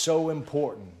it is so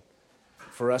important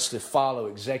for us to follow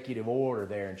executive order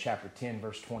there in chapter 10,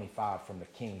 verse 25 from the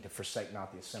king, to forsake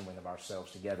not the assembling of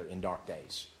ourselves together in dark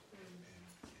days.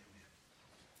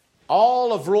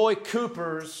 All of Roy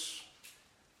Cooper's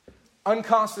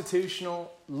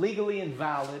unconstitutional, legally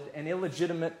invalid, and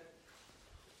illegitimate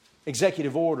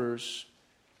executive orders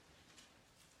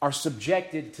are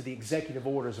subjected to the executive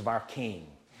orders of our king.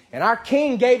 And our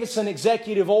king gave us an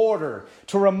executive order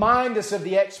to remind us of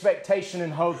the expectation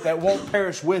and hope that won't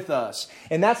perish with us.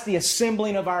 And that's the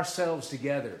assembling of ourselves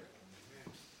together.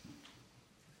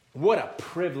 What a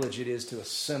privilege it is to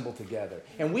assemble together.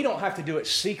 And we don't have to do it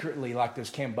secretly like those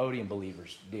Cambodian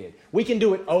believers did. We can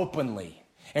do it openly.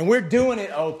 And we're doing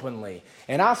it openly.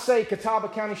 And I say, Catawba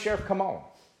County Sheriff, come on.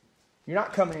 You're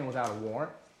not coming in without a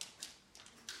warrant.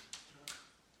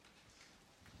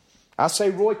 I say,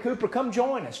 Roy Cooper, come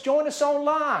join us. Join us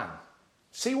online.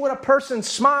 See what a person's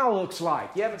smile looks like.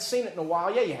 You haven't seen it in a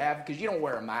while. Yeah, you have, because you don't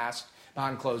wear a mask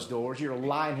behind closed doors. You're a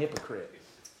lying hypocrite.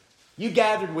 You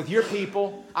gathered with your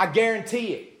people, I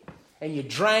guarantee it. And you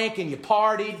drank and you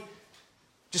partied.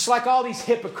 Just like all these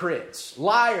hypocrites,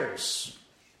 liars.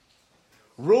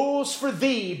 Rules for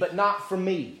thee, but not for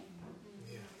me.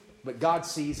 But God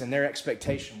sees, and their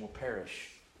expectation will perish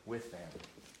with them.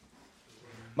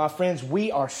 My friends,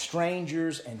 we are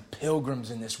strangers and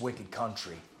pilgrims in this wicked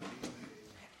country.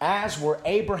 As were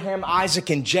Abraham, Isaac,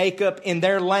 and Jacob in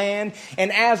their land,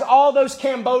 and as all those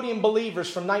Cambodian believers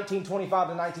from 1925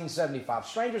 to 1975,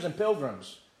 strangers and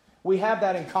pilgrims, we have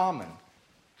that in common.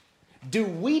 Do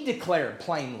we declare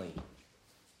plainly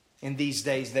in these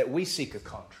days that we seek a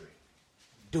country?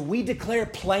 Do we declare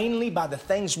plainly by the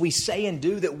things we say and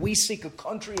do that we seek a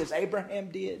country as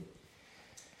Abraham did?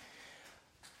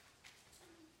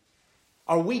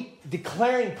 Are we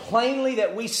declaring plainly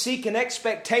that we seek an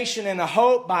expectation and a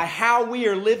hope by how we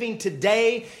are living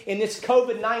today in this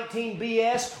COVID-19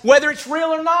 BS, whether it's real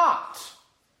or not?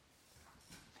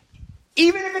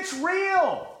 Even if it's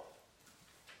real.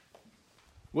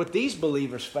 What these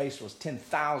believers faced was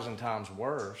 10,000 times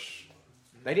worse.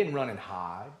 They didn't run and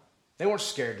hide. They weren't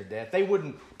scared to death. They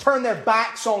wouldn't turn their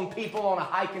backs on people on a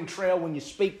hiking trail when you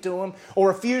speak to them, or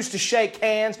refuse to shake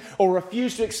hands, or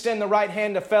refuse to extend the right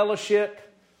hand of fellowship.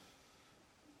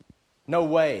 No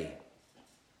way.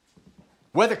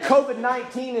 Whether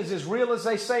COVID-19 is as real as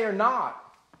they say or not,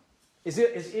 is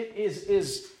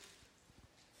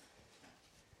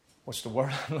what's the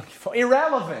word I'm looking for?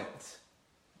 Irrelevant.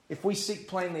 If we seek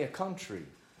plainly a country.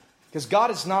 Because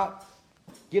God has not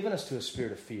given us to a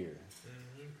spirit of fear.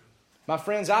 My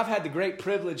friends, I've had the great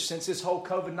privilege since this whole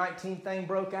COVID-19 thing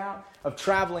broke out of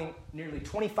traveling nearly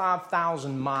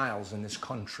 25,000 miles in this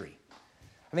country.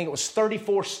 I think it was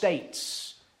 34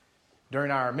 states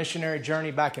during our missionary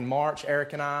journey back in March,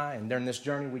 Eric and I, and during this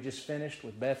journey we just finished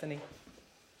with Bethany.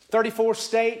 34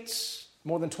 states,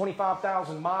 more than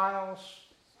 25,000 miles.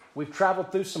 We've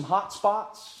traveled through some hot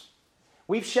spots.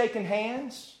 We've shaken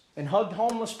hands and hugged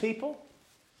homeless people.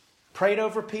 Prayed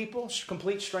over people,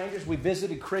 complete strangers. We've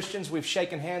visited Christians. We've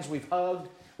shaken hands. We've hugged.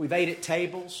 We've ate at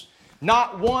tables.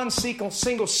 Not one single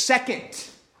second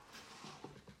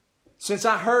since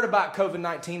I heard about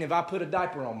COVID-19 have I put a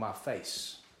diaper on my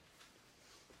face.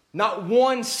 Not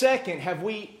 1 second have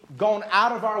we gone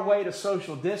out of our way to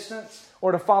social distance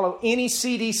or to follow any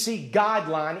CDC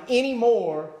guideline any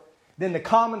more than the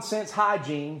common sense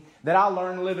hygiene that I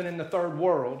learned living in the third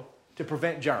world to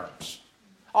prevent germs.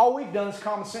 All we've done is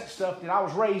common sense stuff that I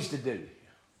was raised to do.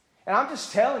 And I'm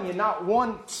just telling you, not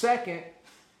 1 second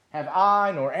have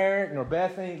I, nor Eric, nor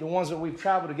Bethany, the ones that we've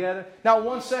traveled together, not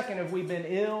 1 second have we been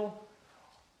ill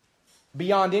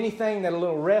beyond anything that a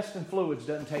little rest and fluids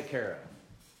doesn't take care of.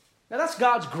 Now that's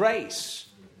God's grace.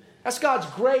 That's God's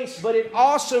grace, but it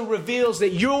also reveals that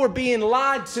you're being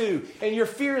lied to and your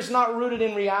fear is not rooted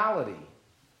in reality.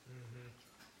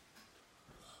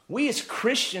 We as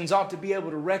Christians ought to be able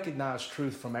to recognize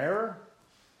truth from error.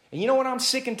 And you know what I'm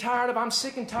sick and tired of? I'm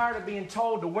sick and tired of being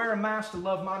told to wear a mask to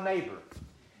love my neighbor.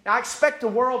 Now, I expect the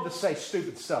world to say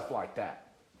stupid stuff like that.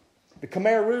 The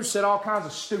Khmer Rouge said all kinds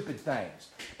of stupid things.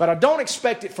 But I don't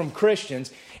expect it from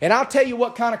Christians. And I'll tell you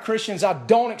what kind of Christians I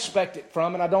don't expect it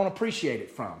from and I don't appreciate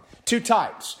it from. Two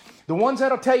types. The ones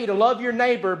that'll tell you to love your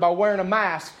neighbor by wearing a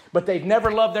mask, but they've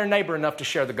never loved their neighbor enough to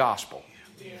share the gospel.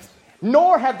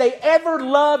 Nor have they ever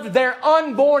loved their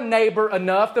unborn neighbor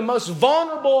enough, the most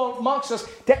vulnerable amongst us,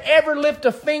 to ever lift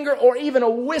a finger or even a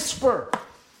whisper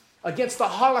against the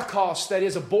Holocaust that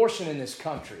is abortion in this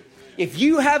country. If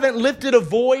you haven't lifted a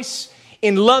voice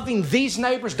in loving these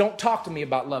neighbors, don't talk to me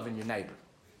about loving your neighbor.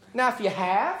 Now, if you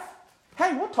have,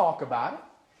 hey, we'll talk about it.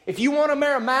 If you want to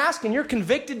wear a mask and you're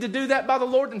convicted to do that by the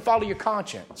Lord, then follow your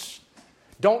conscience.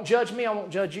 Don't judge me, I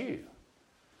won't judge you.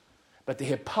 But the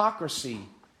hypocrisy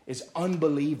is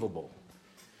unbelievable.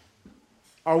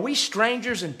 Are we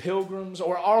strangers and pilgrims,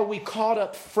 or are we caught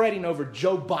up fretting over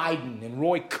Joe Biden and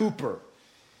Roy Cooper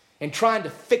and trying to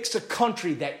fix a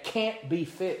country that can't be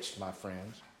fixed, my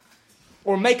friends?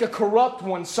 Or make a corrupt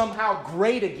one somehow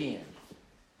great again,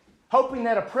 hoping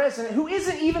that a president who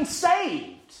isn't even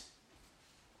saved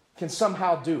can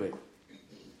somehow do it.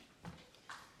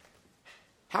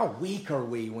 How weak are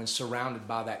we when surrounded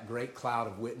by that great cloud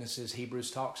of witnesses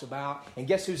Hebrews talks about? And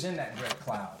guess who's in that great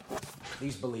cloud?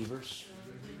 These believers.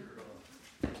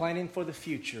 Planning for the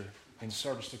future in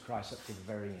service to Christ up to the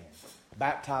very end.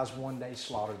 Baptized one day,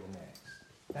 slaughtered the next.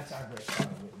 That's our great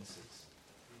cloud of witnesses.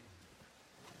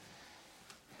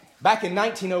 Back in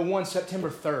 1901, September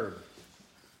 3rd,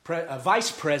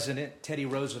 Vice President Teddy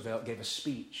Roosevelt gave a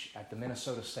speech at the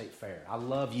Minnesota State Fair. I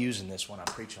love using this when I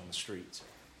preach on the streets.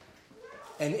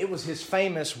 And it was his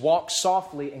famous walk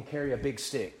softly and carry a big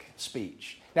stick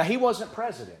speech. Now, he wasn't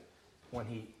president when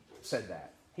he said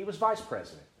that. He was vice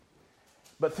president.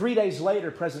 But 3 days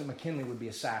later, President McKinley would be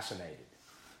assassinated.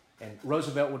 And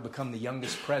Roosevelt would become the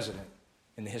youngest president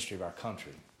in the history of our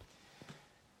country.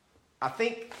 I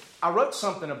think I wrote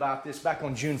something about this back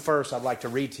on June 1st I'd like to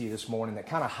read to you this morning that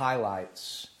kind of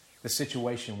highlights the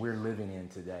situation we're living in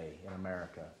today in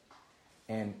America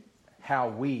and how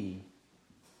we,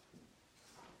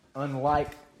 unlike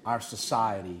our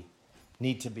society,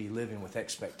 need to be living with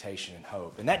expectation and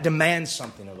hope. And that demands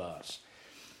something of us.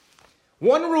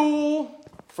 One rule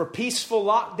for peaceful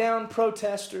lockdown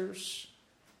protesters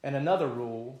and another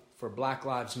rule for Black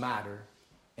Lives Matter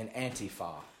and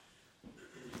Antifa.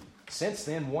 Since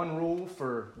then, one rule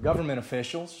for government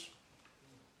officials,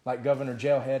 like Governor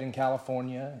Jailhead in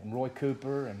California and Roy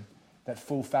Cooper and that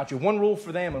fool Fauci. One rule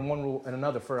for them and one rule and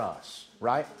another for us,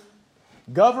 right?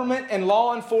 Government and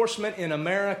law enforcement in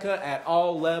America at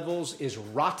all levels is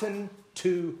rotten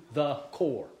to the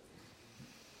core.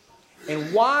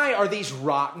 And why are these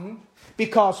rotten?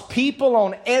 Because people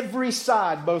on every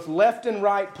side, both left and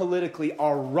right politically,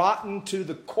 are rotten to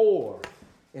the core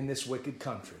in this wicked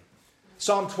country.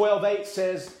 Psalm 12:8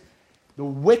 says, the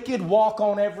wicked walk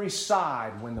on every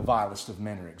side when the vilest of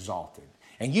men are exalted.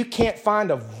 And you can't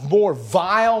find a more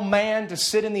vile man to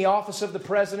sit in the office of the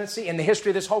presidency in the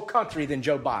history of this whole country than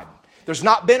Joe Biden. There's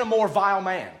not been a more vile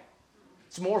man.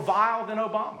 It's more vile than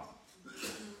Obama.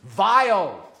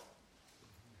 Vile.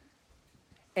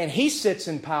 And he sits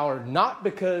in power not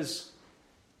because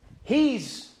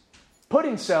he's put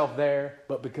himself there,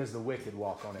 but because the wicked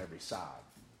walk on every side.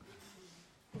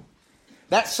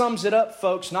 That sums it up,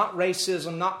 folks. Not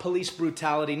racism, not police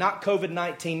brutality, not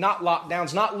COVID-19, not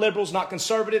lockdowns, not liberals, not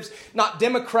conservatives, not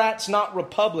Democrats, not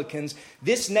Republicans.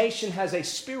 This nation has a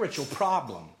spiritual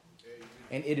problem,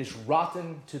 and it is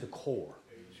rotten to the core.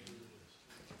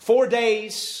 4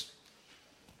 days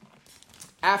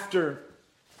after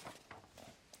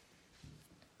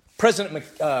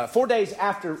 4 days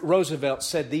after Roosevelt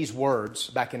said these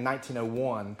words back in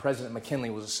 1901, President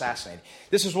McKinley was assassinated.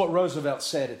 This is what Roosevelt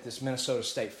said at this Minnesota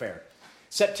State Fair.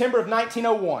 September of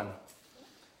 1901,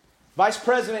 Vice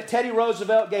President Teddy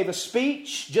Roosevelt gave a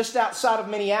speech just outside of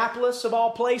Minneapolis, of all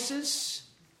places.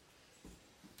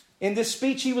 In this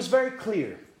speech, he was very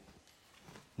clear.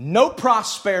 No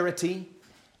prosperity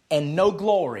and no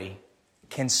glory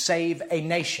can save a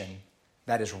nation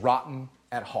that is rotten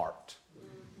at heart.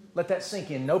 Let that sink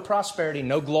in. No prosperity,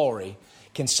 no glory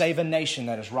can save a nation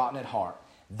that is rotten at heart.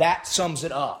 That sums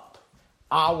it up.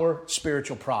 Our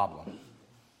spiritual problem.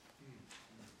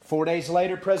 4 days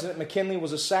later, President McKinley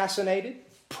was assassinated,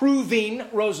 proving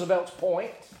Roosevelt's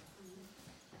point.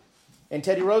 And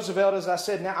Teddy Roosevelt, as I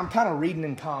said, now I'm kind of reading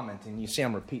and commenting. You see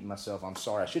I'm repeating myself. I'm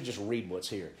sorry. I should just read what's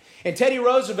here. And Teddy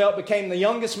Roosevelt became the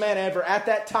youngest man ever at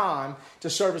that time to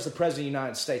serve as the President of the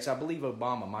United States. I believe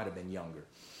Obama might have been younger.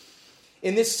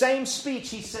 In this same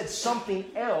speech, he said something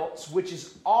else which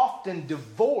is often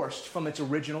divorced from its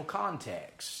original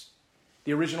context.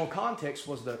 The original context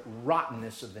was the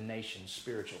rottenness of the nation's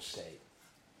spiritual state.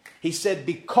 He said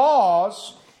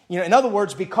because, in other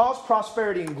words, because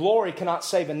prosperity and glory cannot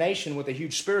save a nation with a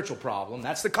huge spiritual problem,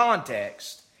 that's the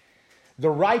context, the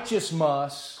righteous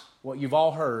must, what you've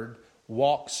all heard,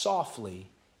 walk softly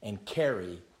and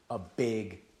carry a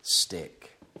big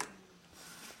stick.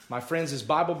 My friends, as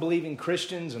Bible-believing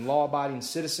Christians and law-abiding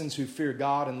citizens who fear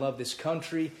God and love this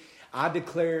country, I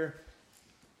declare,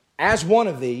 as one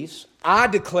of these, I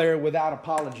declare without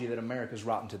apology that America is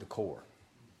rotten to the core.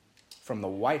 From the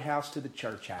White House to the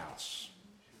church house.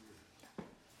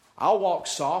 I'll walk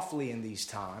softly in these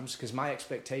times because my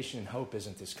expectation and hope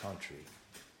isn't this country.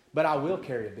 But I will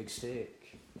carry a big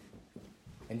stick.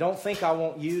 And don't think I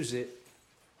won't use it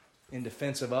in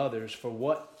defense of others,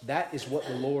 for that is what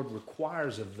the Lord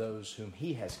requires of those whom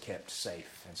He has kept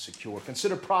safe and secure.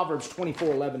 Consider Proverbs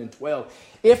 24:11 and 12.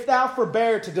 If thou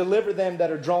forbear to deliver them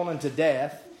that are drawn unto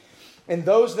death, and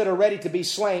those that are ready to be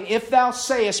slain, if thou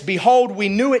sayest, behold, we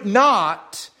knew it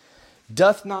not,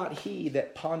 doth not he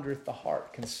that pondereth the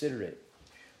heart consider it?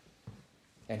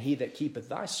 And he that keepeth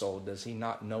thy soul, does he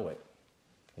not know it?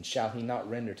 And shall he not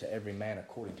render to every man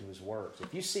according to his works?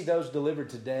 If you see those delivered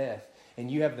to death, and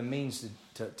you have the means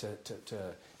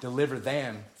to deliver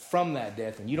them from that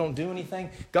death, and you don't do anything,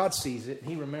 God sees it, and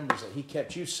He remembers that He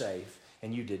kept you safe,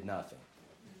 and you did nothing.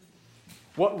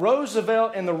 What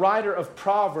Roosevelt and the writer of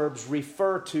Proverbs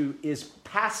refer to is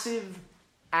passive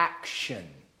action.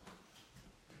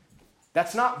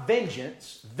 That's not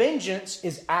vengeance. Vengeance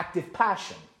is active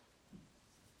passion.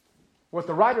 What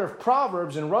the writer of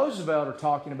Proverbs and Roosevelt are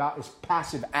talking about is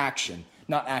passive action,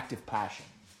 not active passion,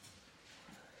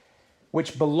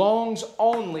 which belongs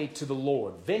only to the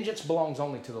Lord. Vengeance belongs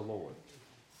only to the Lord.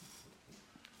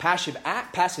 Passive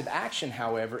action,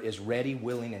 however, is ready,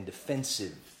 willing, and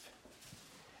defensive.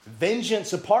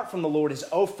 Vengeance apart from the Lord is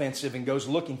offensive and goes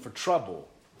looking for trouble.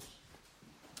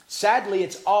 Sadly,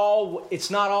 it's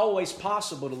not always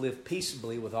possible to live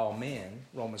peaceably with all men,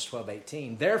 Romans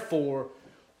 12:18. Therefore,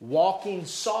 walking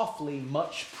softly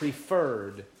much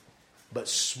preferred, but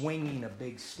swinging a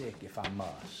big stick if I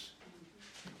must.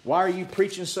 Why are you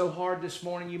preaching so hard this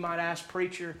morning, you might ask,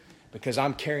 preacher? Because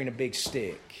I'm carrying a big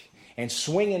stick. And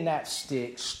swinging that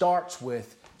stick starts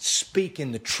with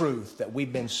speaking the truth that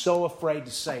we've been so afraid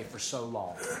to say for so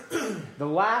long. The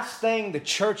last thing the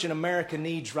church in America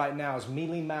needs right now is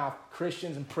mealy-mouthed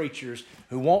Christians and preachers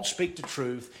who won't speak the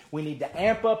truth. We need to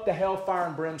amp up the hellfire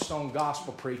and brimstone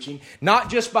gospel preaching,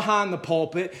 not just behind the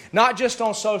pulpit, not just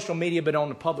on social media, but on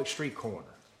the public street corner.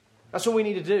 That's what we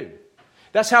need to do.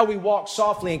 That's how we walk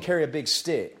softly and carry a big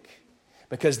stick.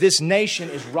 Because this nation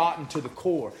is rotten to the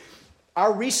core.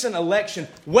 Our recent election,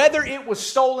 whether it was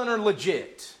stolen or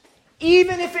legit,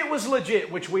 even if it was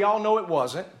legit, which we all know it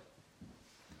wasn't,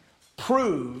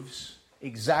 proves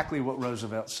exactly what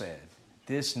Roosevelt said.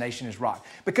 This nation is rotten.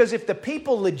 Because if the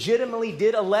people legitimately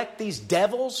did elect these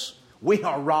devils, we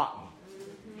are rotten.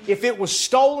 If it was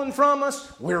stolen from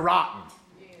us, we're rotten.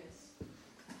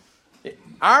 Yes.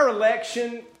 Our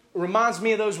election reminds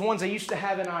me of those ones they used to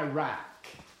have in Iraq.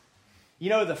 You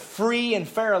know, the free and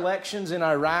fair elections in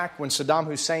Iraq when Saddam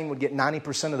Hussein would get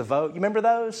 90% of the vote. You remember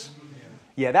those?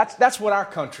 Yeah, that's what our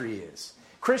country is.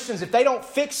 Christians, if they don't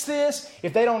fix this,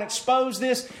 if they don't expose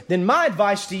this, then my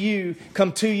advice to you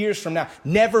come 2 years from now,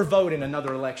 never vote in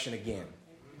another election again.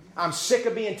 I'm sick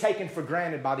of being taken for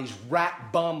granted by these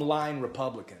rat bum lying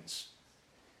Republicans.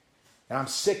 And I'm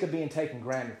sick of being taken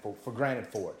for granted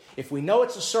for it. If we know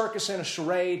it's a circus and a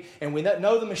charade, and we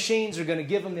know the machines are going to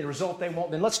give them the result they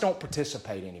want, then let's don't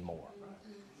participate anymore.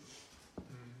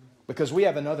 Because we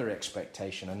have another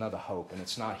expectation, another hope, and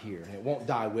it's not here, and it won't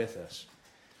die with us.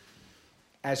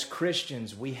 As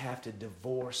Christians, we have to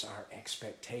divorce our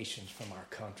expectations from our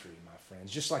country, my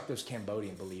friends, just like those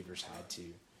Cambodian believers had to.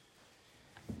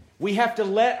 We have to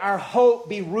let our hope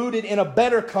be rooted in a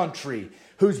better country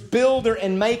whose builder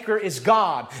and maker is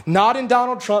God. Not in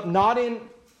Donald Trump, not in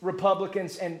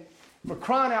Republicans. And for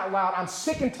crying out loud, I'm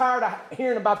sick and tired of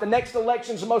hearing about the next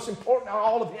election's the most important in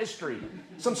all of history.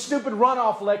 Some stupid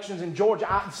runoff elections in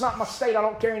Georgia. It's not my state. I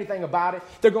don't care anything about it.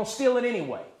 They're going to steal it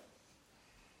anyway.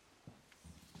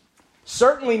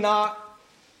 Certainly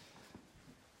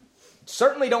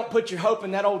don't put your hope in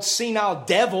that old senile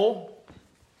devil,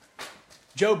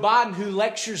 Joe Biden, who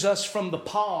lectures us from the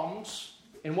palms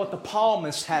and what the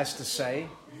palmist has to say.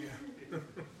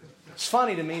 It's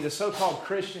funny to me, the so-called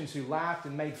Christians who laughed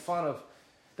and made fun of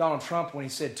Donald Trump when he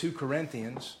said 2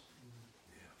 Corinthians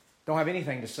don't have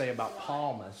anything to say about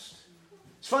palmist.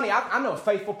 It's funny, I know a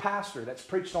faithful pastor that's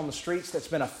preached on the streets, that's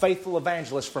been a faithful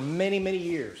evangelist for many, many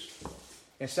years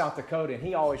in South Dakota, and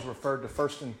he always referred to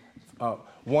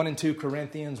 1 and 2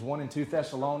 Corinthians, 1 and 2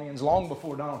 Thessalonians, long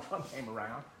before Donald Trump came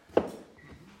around.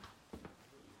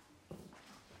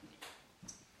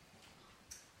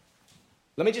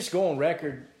 Let me just go on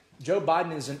record. Joe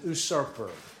Biden is an usurper.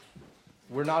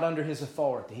 We're not under his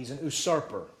authority. He's an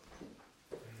usurper.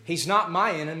 He's not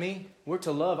my enemy. We're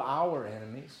to love our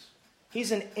enemies.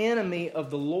 He's an enemy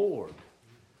of the Lord.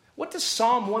 What does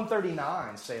Psalm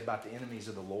 139 say about the enemies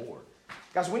of the Lord?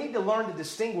 Guys, we need to learn to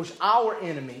distinguish our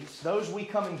enemies, those we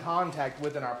come in contact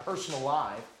with in our personal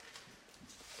life,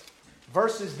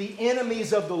 versus the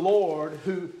enemies of the Lord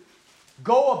who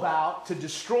go about to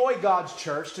destroy God's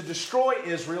church, to destroy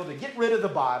Israel, to get rid of the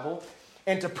Bible,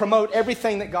 and to promote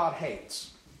everything that God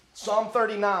hates. Psalm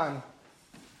 39.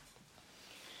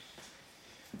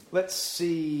 Let's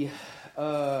see.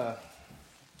 Not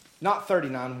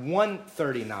 39,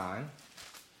 139.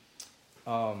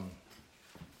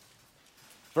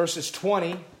 Verses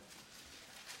 20,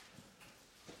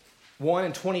 1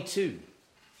 and 22.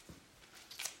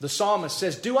 The psalmist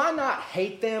says, "Do I not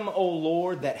hate them, O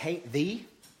Lord, that hate thee?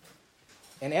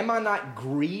 And am I not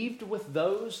grieved with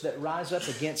those that rise up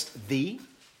against thee?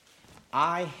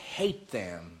 I hate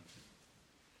them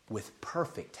with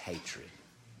perfect hatred.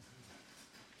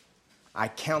 I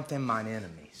count them mine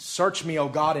enemies. Search me, O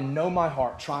God, and know my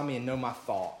heart. Try me and know my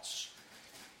thoughts.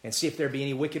 And see if there be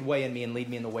any wicked way in me, and lead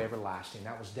me in the way everlasting."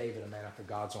 That was David, a man after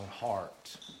God's own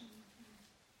heart.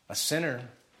 A sinner,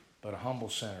 but a humble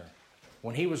sinner.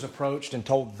 When he was approached and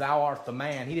told, "Thou art the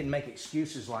man," he didn't make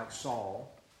excuses like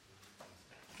Saul.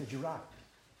 He said, "You're right.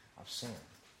 I've sinned."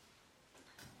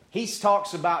 He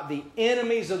talks about the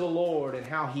enemies of the Lord and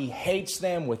how he hates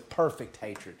them with perfect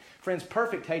hatred. Friends,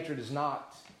 perfect hatred is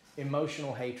not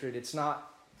emotional hatred. It's not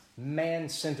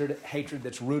man-centered hatred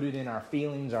that's rooted in our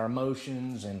feelings, our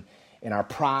emotions, and in our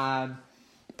pride.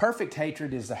 Perfect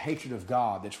hatred is the hatred of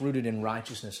God that's rooted in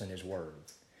righteousness and His Word.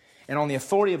 And on the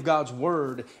authority of God's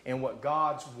Word and what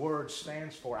God's Word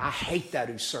stands for, I hate that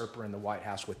usurper in the White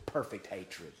House with perfect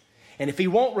hatred. And if he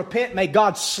won't repent, may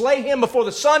God slay him before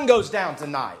the sun goes down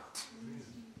tonight.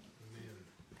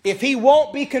 If he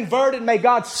won't be converted, may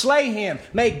God slay him.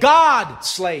 May God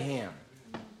slay him.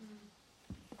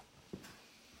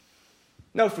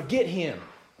 No, forget him.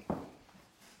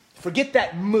 Forget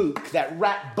that mook, that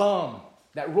rat bum,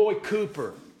 that Roy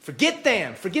Cooper. Forget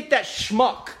them. Forget that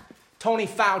schmuck, Tony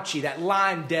Fauci, that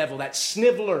lying devil, that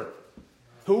sniveler,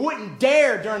 who wouldn't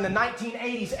dare during the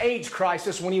 1980s AIDS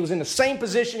crisis when he was in the same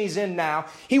position he's in now.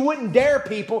 He wouldn't dare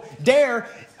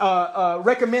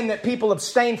recommend that people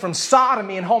abstain from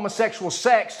sodomy and homosexual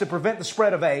sex to prevent the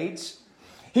spread of AIDS.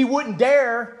 He wouldn't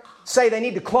dare say they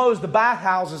need to close the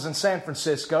bathhouses in San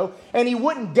Francisco. And he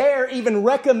wouldn't dare even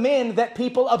recommend that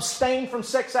people abstain from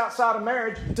sex outside of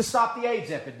marriage to stop the AIDS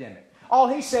epidemic. All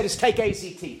he said is take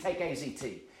AZT, take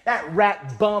AZT. That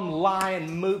rat bum,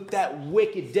 lying mook, that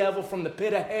wicked devil from the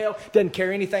pit of hell doesn't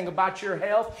care anything about your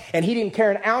health. And he didn't care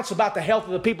an ounce about the health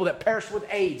of the people that perished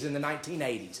with AIDS in the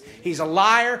 1980s. He's a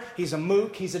liar, he's a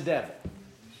mook, he's a devil.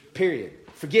 Period.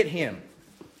 Forget him.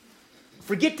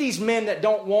 Forget these men that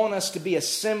don't want us to be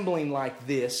assembling like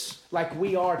this, like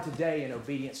we are today in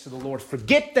obedience to the Lord.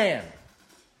 Forget them.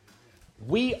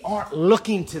 We aren't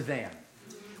looking to them.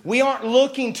 We aren't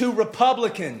looking to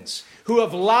Republicans who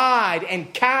have lied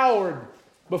and cowered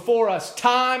before us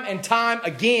time and time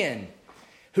again,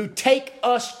 who take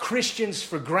us Christians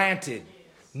for granted.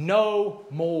 No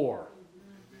more.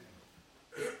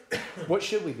 What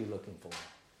should we be looking for?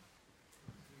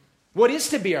 What is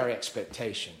to be our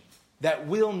expectation? That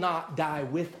will not die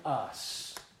with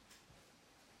us.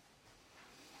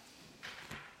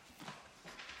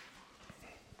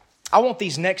 I want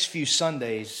these next few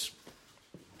Sundays,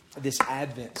 this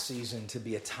Advent season, to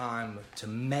be a time to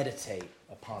meditate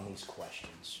upon these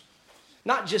questions.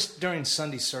 Not just during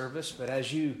Sunday service, but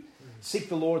as you seek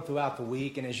the Lord throughout the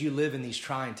week and as you live in these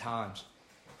trying times.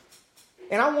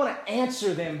 And I want to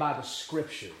answer them by the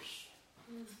Scriptures.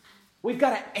 We've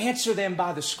got to answer them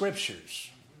by the Scriptures.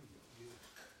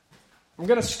 I'm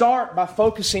going to start by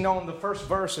focusing on the first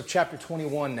verse of chapter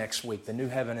 21 next week, the new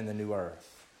heaven and the new earth.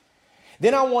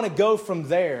 Then I want to go from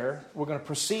there. We're going to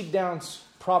proceed down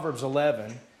Proverbs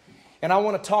 11, and I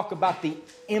want to talk about the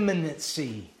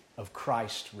imminency of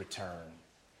Christ's return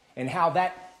and how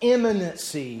that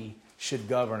imminency should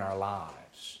govern our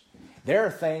lives. There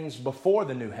are things before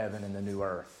the new heaven and the new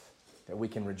earth that we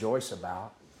can rejoice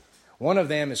about. One of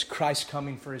them is Christ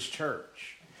coming for His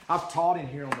church. I've taught in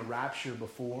here on the rapture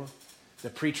before, the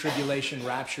pre-tribulation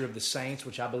rapture of the saints,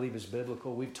 which I believe is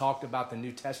biblical. We've talked about the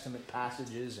New Testament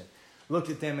passages and looked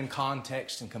at them in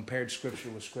context and compared Scripture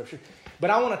with Scripture.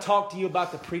 But I want to talk to you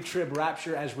about the pre-trib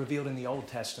rapture as revealed in the Old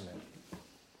Testament.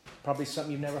 Probably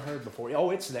something you've never heard before.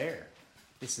 Oh, it's there.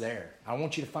 It's there. I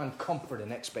want you to find comfort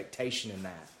and expectation in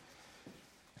that.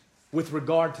 With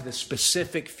regard to the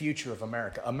specific future of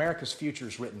America, America's future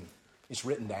is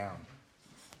written down.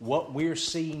 What we're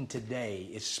seeing today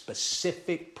is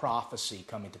specific prophecy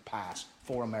coming to pass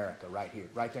for America right here,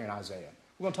 right there in Isaiah.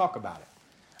 We're going to talk about it.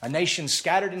 A nation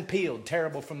scattered and peeled,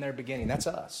 terrible from their beginning. That's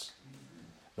us.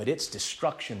 But its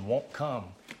destruction won't come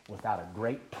without a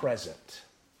great present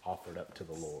offered up to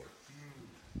the Lord.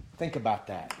 Think about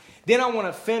that. Then I want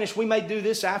to finish. We may do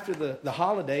this after the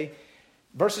holiday.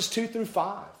 Verses 2 through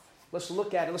 5. Let's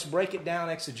look at it. Let's break it down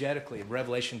exegetically.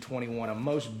 Revelation 21, a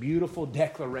most beautiful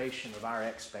declaration of our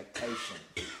expectation.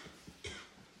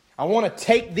 I want to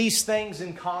take these things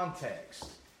in context.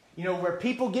 You know, where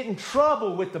people get in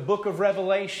trouble with the book of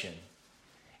Revelation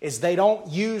is they don't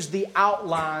use the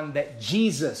outline that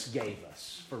Jesus gave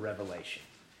us for Revelation.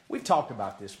 We've talked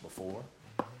about this before.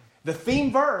 The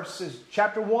theme verse is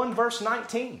chapter 1, verse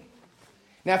 19.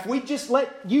 Now, if we just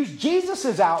use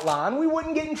Jesus' outline, we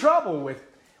wouldn't get in trouble with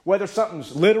whether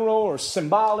something's literal or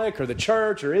symbolic or the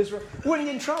church or Israel. We wouldn't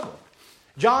get in trouble.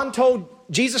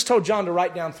 Jesus told John to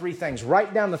write down 3 things.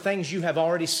 Write down the things you have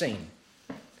already seen.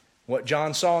 What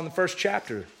John saw in the first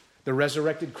chapter, the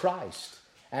resurrected Christ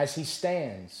as he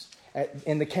stands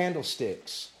in the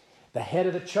candlesticks, the head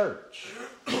of the church.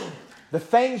 The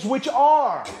things which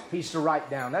are, he's to write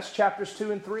down. That's chapters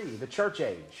 2 and 3, the church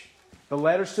age. The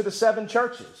letters to the 7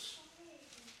 churches.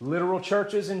 Literal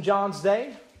churches in John's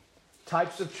day.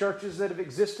 Types of churches that have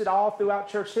existed all throughout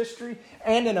church history.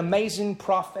 And an amazing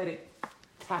prophetic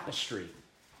tapestry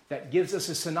that gives us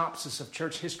a synopsis of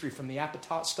church history from the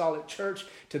apostolic church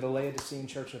to the Laodicean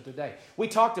church of today. We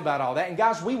talked about all that. And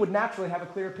guys, we would naturally have a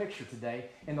clearer picture today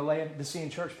in the Laodicean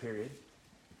church period,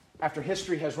 after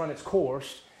history has run its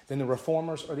course, than the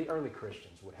reformers or the early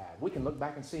Christians would have. We can look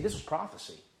back and see this was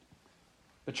prophecy.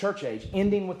 The church age,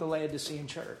 ending with the Laodicean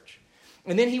church.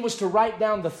 And then he was to write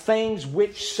down the things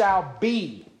which shall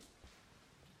be.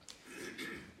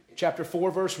 Chapter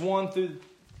 4, verse 1 through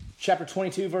chapter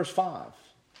 22, verse 5.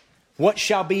 What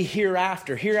shall be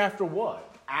hereafter? Hereafter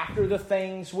what? After the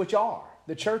things which are,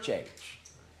 the church age.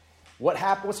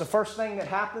 What's the first thing that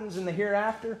happens in the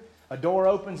hereafter? A door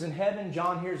opens in heaven.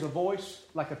 John hears a voice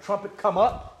like a trumpet come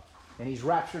up, and he's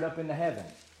raptured up into heaven.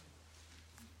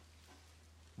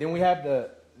 Then we have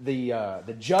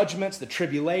the judgments, the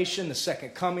tribulation, the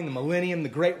second coming, the millennium, the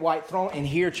great white throne, and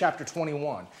here chapter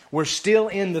 21. We're still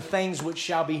in the things which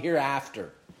shall be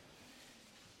hereafter.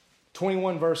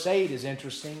 21 verse 8 is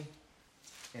interesting.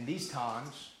 In these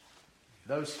times,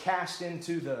 those cast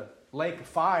into the lake of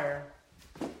fire,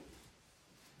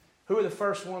 who are the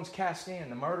first ones cast in?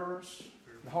 The murderers?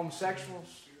 The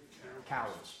homosexuals?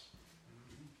 Cowards.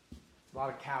 A lot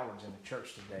of cowards in the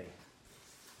church today.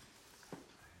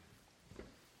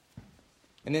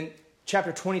 And then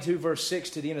chapter 22, verse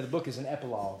 6 to the end of the book is an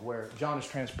epilogue where John is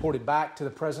transported back to the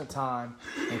present time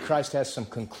and Christ has some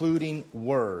concluding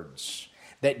words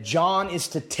that John is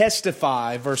to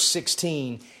testify, verse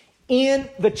 16, in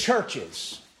the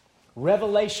churches.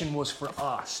 Revelation was for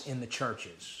us in the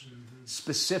churches,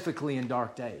 specifically in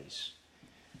dark days,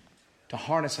 to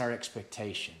harness our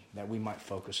expectation that we might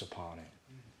focus upon it.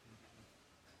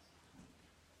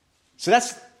 So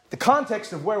that's the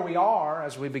context of where we are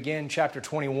as we begin chapter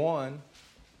 21.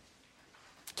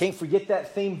 Can't forget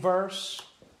that theme verse.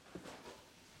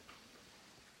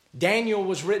 Daniel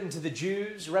was written to the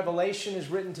Jews. Revelation is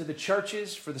written to the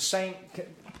churches for the same,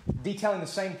 detailing the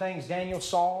same things Daniel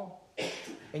saw.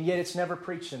 And yet it's never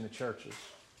preached in the churches.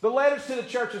 The letters to the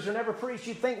churches are never preached.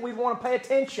 You'd think we'd want to pay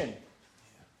attention.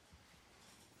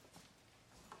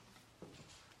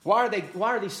 Why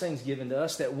are these things given to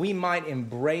us? That we might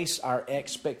embrace our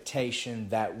expectation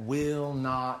that will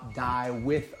not die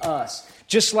with us.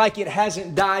 Just like it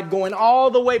hasn't died going all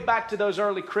the way back to those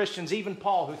early Christians, even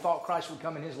Paul, who thought Christ would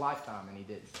come in his lifetime, and he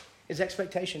didn't. His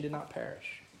expectation did not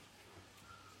perish.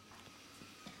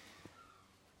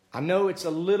 I know it's a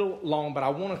little long, but I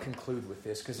want to conclude with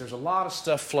this because there's a lot of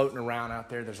stuff floating around out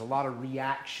there. There's a lot of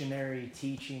reactionary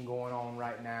teaching going on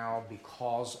right now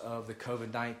because of the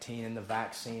COVID-19 and the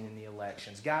vaccine and the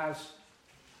elections. Guys,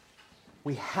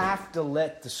 we have to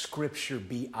let the Scripture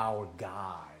be our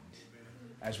guide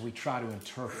as we try to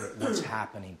interpret what's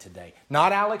happening today.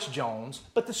 Not Alex Jones,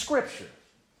 but the Scripture.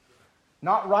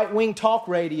 Not right-wing talk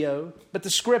radio, but the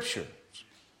Scripture.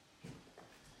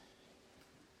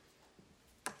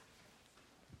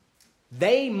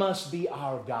 They must be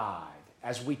our guide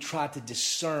as we try to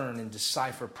discern and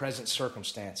decipher present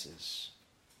circumstances.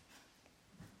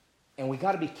 And we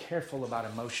got to be careful about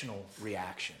emotional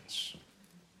reactions.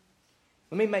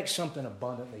 Let me make something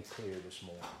abundantly clear this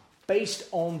morning. based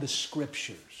on the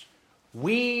Scriptures.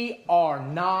 We are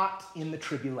not in the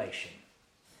tribulation.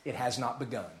 It has not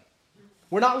begun.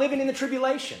 We're not living in the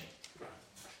tribulation.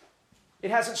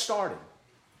 It hasn't started.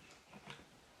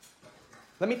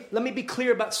 Let me be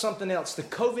clear about something else. The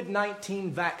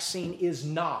COVID-19 vaccine is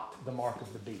not the mark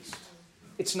of the beast.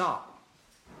 It's not.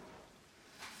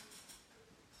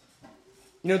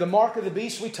 You know, the mark of the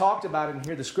beast, we talked about it in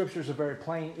here. The Scriptures are very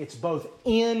plain. It's both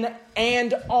in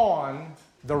and on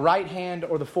the right hand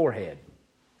or the forehead.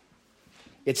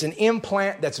 It's an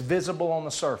implant that's visible on the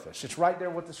surface. It's right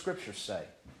there what the Scriptures say.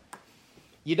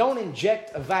 You don't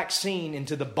inject a vaccine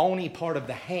into the bony part of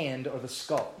the hand or the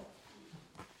skull.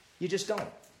 You just don't.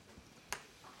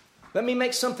 Let me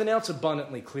make something else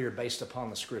abundantly clear based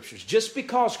upon the Scriptures. Just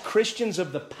because Christians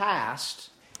of the past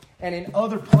and in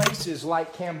other places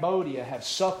like Cambodia have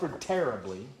suffered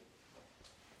terribly,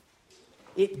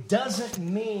 it doesn't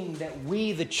mean that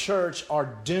we, the church,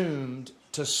 are doomed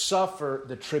to suffer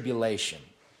the tribulation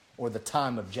or the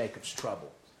time of Jacob's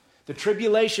trouble. The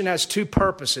tribulation has two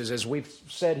purposes, as we've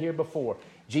said here before.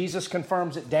 Jesus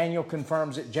confirms it, Daniel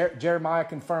confirms it, Jeremiah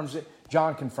confirms it,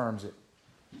 John confirms it.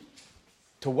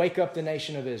 To wake up the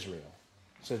nation of Israel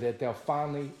so that they'll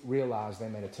finally realize they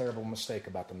made a terrible mistake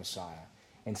about the Messiah.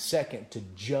 And second, to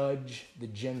judge the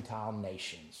Gentile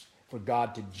nations, for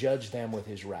God to judge them with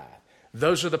His wrath.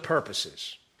 Those are the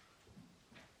purposes.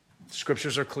 The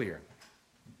Scriptures are clear.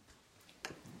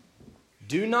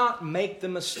 Do not make the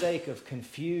mistake of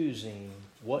confusing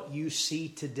what you see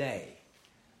today,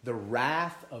 the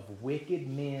wrath of wicked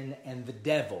men and the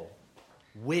devil,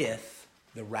 with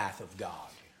the wrath of God.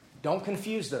 Don't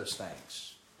confuse those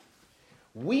things.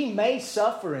 We may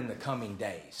suffer in the coming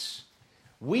days.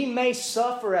 We may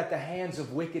suffer at the hands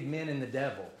of wicked men and the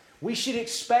devil. We should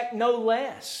expect no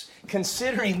less,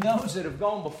 considering those that have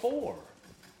gone before.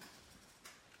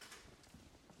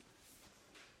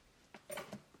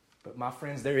 But my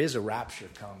friends, there is a rapture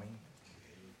coming.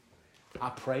 I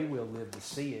pray we'll live to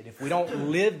see it. If we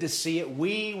don't live to see it,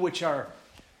 we which are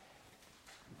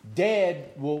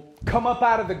dead will come up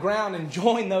out of the ground and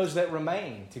join those that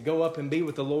remain to go up and be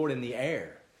with the Lord in the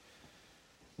air.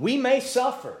 We may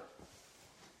suffer.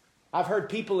 I've heard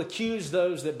people accuse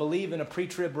those that believe in a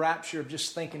pre-trib rapture of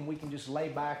just thinking we can just lay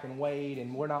back and wait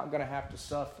and we're not going to have to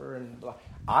suffer. And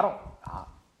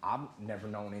I've never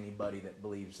known anybody that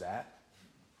believes that.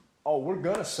 Oh, we're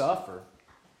going to suffer.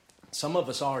 Some of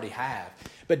us already have.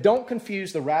 But don't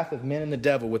confuse the wrath of men and the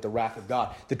devil with the wrath of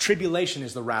God. The tribulation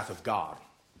is the wrath of God.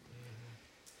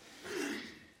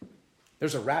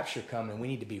 There's a rapture coming. We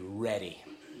need to be ready,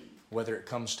 whether it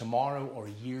comes tomorrow or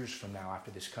years from now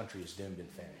after this country is doomed and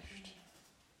finished.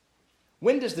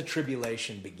 When does the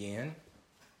tribulation begin?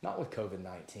 Not with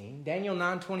COVID-19. Daniel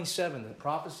 9:27, the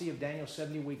prophecy of Daniel's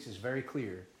 70 weeks is very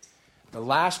clear. The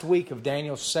last week of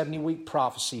Daniel's 70-week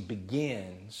prophecy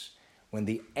begins when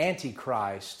the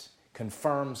Antichrist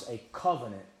confirms a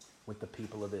covenant with the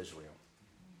people of Israel.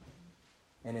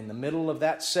 And in the middle of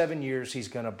that 7 years, he's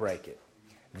going to break it.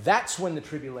 That's when the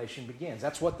tribulation begins.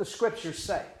 That's what the Scriptures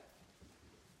say.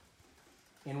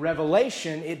 In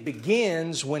Revelation, it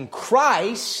begins when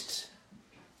Christ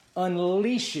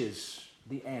unleashes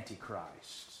the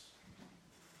Antichrist,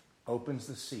 opens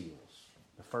the seals,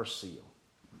 the first seal.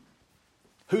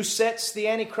 Who sets the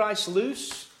Antichrist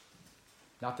loose?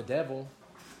 Not the devil,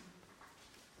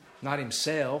 not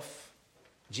himself.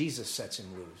 Jesus sets him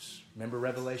loose. Remember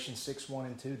Revelation 6:1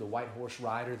 and 2, the white horse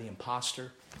rider, the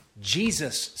imposter?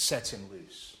 Jesus sets him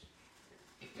loose.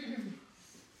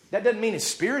 That doesn't mean his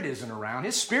spirit isn't around.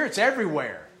 His spirit's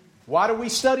everywhere. Why do we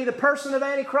study the person of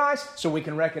Antichrist? So we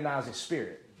can recognize his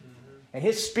spirit. And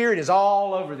his spirit is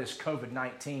all over this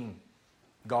COVID-19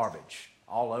 garbage.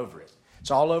 All over it.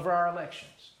 It's all over our elections.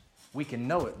 We can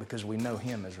know it because we know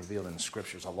him as revealed in the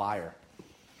Scriptures, a liar.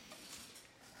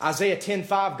 Isaiah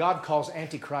 10:5, God calls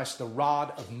Antichrist the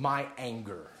rod of my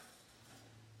anger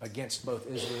against both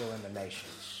Israel and the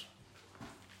nations.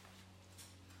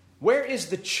 Where is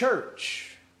the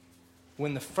church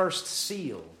when the first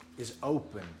seal is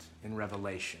opened in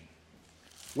Revelation?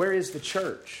 Where is the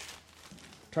church?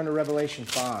 Turn to Revelation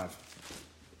 5,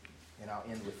 and I'll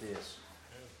end with this.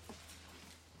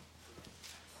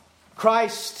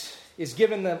 Christ is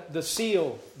given the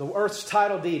seal, the earth's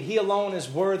title deed. He alone is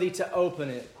worthy to open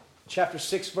it. Chapter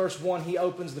 6, verse 1, he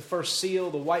opens the first seal.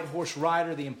 The white horse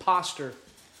rider, the imposter,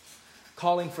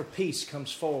 calling for peace,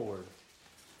 comes forward.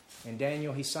 And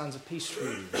Daniel, he signs a peace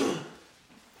treaty.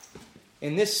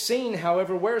 In this scene,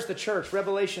 however, where's the church?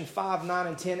 Revelation 5, 9,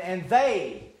 and 10. And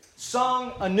they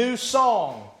sung a new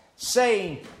song,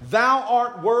 saying, Thou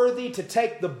art worthy to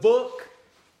take the book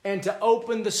and to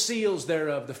open the seals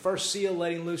thereof. The first seal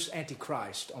letting loose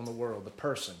Antichrist on the world, the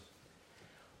person.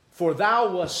 For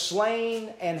thou wast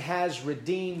slain and has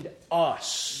redeemed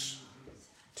us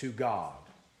to God.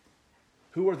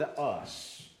 Who are the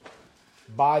us?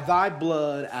 By thy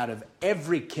blood out of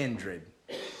every kindred,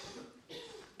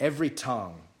 every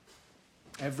tongue,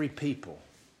 every people,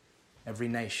 every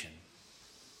nation,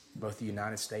 both the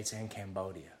United States and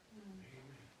Cambodia.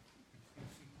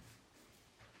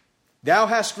 Thou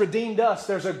hast redeemed us.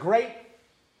 There's a great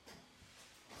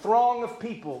throng of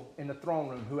people in the throne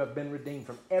room who have been redeemed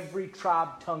from every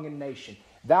tribe, tongue, and nation.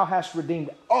 Thou hast redeemed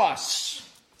us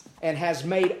and has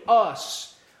made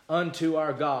us unto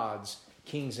our gods,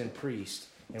 kings and priests,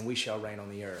 and we shall reign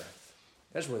on the earth.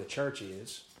 That's where the church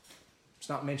is. It's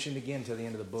not mentioned again until the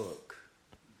end of the book.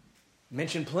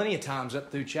 Mentioned plenty of times up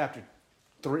through chapter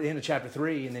 3, end of chapter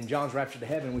 3, and then John's rapture to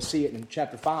heaven. We see it in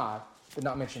chapter 5, but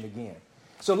not mentioned again.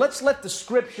 So let's let the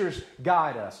Scriptures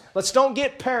guide us. Let's don't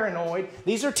get paranoid.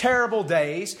 These are terrible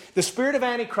days. The spirit of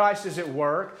Antichrist is at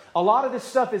work. A lot of this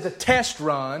stuff is a test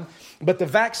run, but the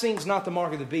vaccine's not the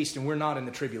mark of the beast, and we're not in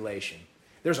the tribulation.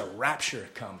 There's a rapture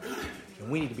coming, and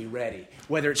we need to be ready.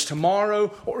 Whether it's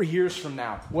tomorrow or years from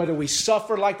now, whether we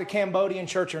suffer like the Cambodian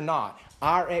church or not,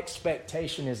 our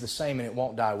expectation is the same, and it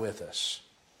won't die with us.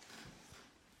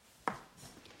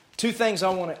 Two things I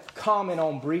want to comment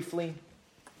on briefly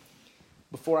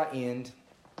before I end.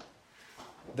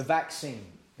 The vaccine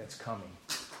that's coming.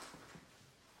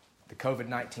 The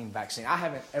COVID-19 vaccine. I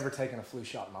haven't ever taken a flu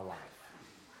shot in my life.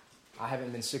 I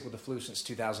haven't been sick with the flu since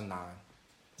 2009.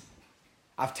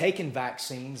 I've taken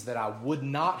vaccines that I would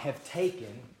not have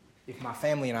taken if my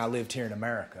family and I lived here in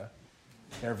America.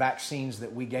 There are vaccines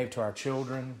that we gave to our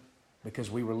children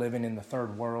because we were living in the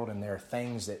third world, and there are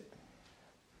things that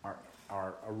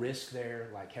are a risk there,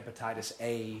 like hepatitis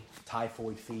A,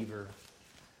 typhoid fever,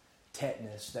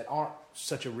 tetanus, that aren't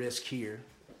such a risk here.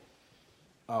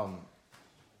 The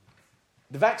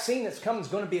vaccine that's coming is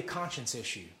going to be a conscience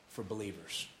issue for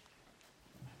believers.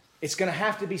 It's going to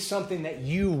have to be something that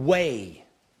you weigh.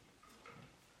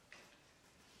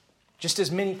 Just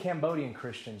as many Cambodian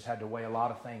Christians had to weigh a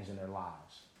lot of things in their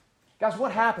lives. Guys,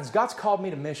 what happens? God's called me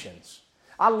to missions.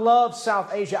 I love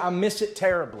South Asia. I miss it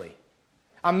terribly.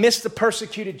 I miss the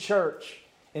persecuted church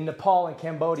in Nepal and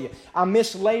Cambodia. I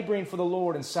miss laboring for the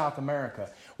Lord in South America.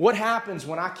 What happens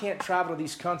when I can't travel to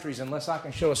these countries unless I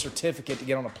can show a certificate to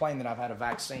get on a plane that I've had a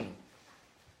vaccine?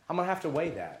 I'm going to have to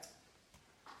weigh that.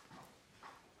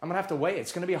 I'm going to have to weigh it.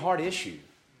 It's going to be a hard issue.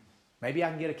 Maybe I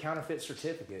can get a counterfeit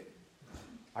certificate.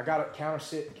 I got a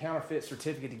counterfeit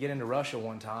certificate to get into Russia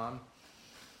one time.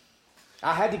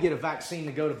 I had to get a vaccine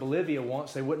to go to Bolivia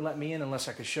once. They wouldn't let me in unless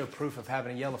I could show proof of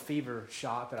having a yellow fever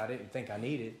shot that I didn't think I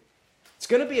needed. It's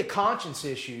going to be a conscience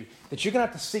issue that you're going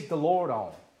to have to seek the Lord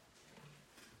on.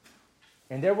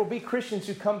 And there will be Christians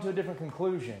who come to a different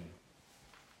conclusion.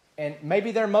 And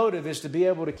maybe their motive is to be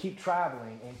able to keep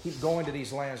traveling and keep going to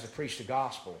these lands to preach the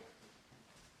gospel.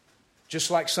 Just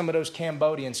like some of those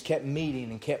Cambodians kept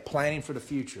meeting and kept planning for the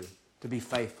future to be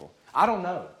faithful. I don't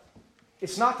know.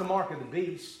 It's not the mark of the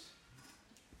beast.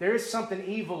 There is something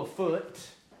evil afoot.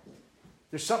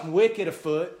 There's something wicked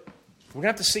afoot. We're going to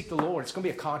have to seek the Lord. It's going to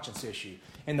be a conscience issue.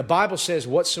 And the Bible says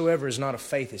whatsoever is not of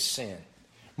faith is sin.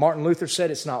 Martin Luther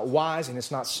said it's not wise and it's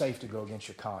not safe to go against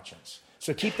your conscience.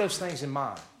 So keep those things in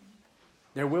mind.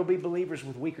 There will be believers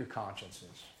with weaker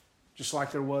consciences, just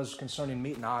like there was concerning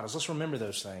meat and idols. Let's remember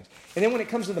those things. And then when it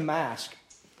comes to the mask,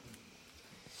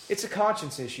 it's a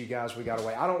conscience issue, guys, we got to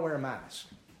weigh. I don't wear a mask.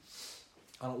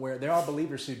 I don't wear it. There are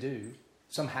believers who do.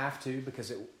 Some have to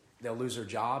because they'll lose their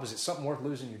job. Is it something worth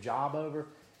losing your job over?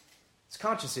 It's a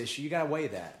conscience issue. You got to weigh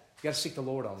that. You got to seek the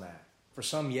Lord on that. For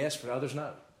some, yes. For others,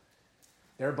 no.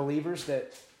 There are believers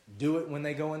that do it when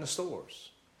they go in the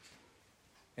stores,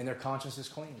 and their conscience is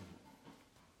clean.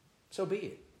 So be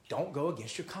it. Don't go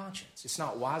against your conscience. It's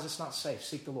not wise. It's not safe.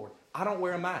 Seek the Lord. I don't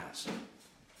wear a mask.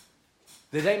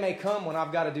 The day may come when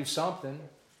I've got to do something.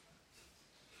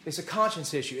 It's a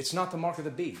conscience issue. It's not the mark of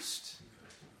the beast.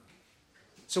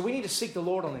 So we need to seek the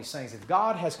Lord on these things. If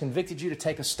God has convicted you to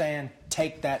take a stand,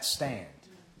 take that stand.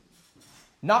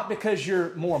 Not because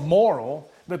you're more moral,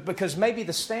 but because maybe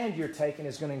the stand you're taking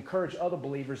is going to encourage other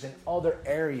believers in other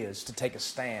areas to take a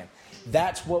stand.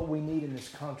 That's what we need in this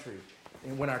country.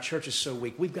 And when our church is so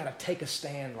weak, we've got to take a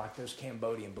stand like those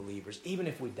Cambodian believers, even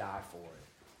if we die for it.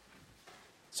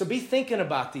 So be thinking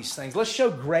about these things. Let's show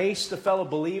grace to fellow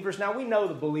believers. Now, we know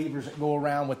the believers that go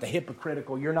around with the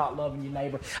hypocritical, you're not loving your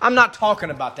neighbor. I'm not talking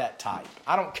about that type.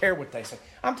 I don't care what they say.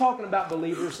 I'm talking about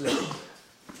believers that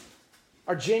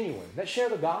are genuine, that share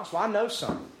the gospel. I know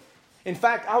some. In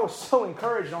fact, I was so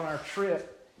encouraged on our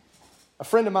trip A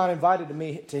friend of mine invited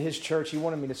me to his church. He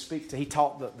wanted me to he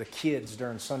taught the kids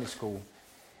during Sunday school.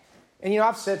 And,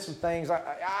 I've said some things.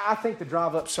 I think the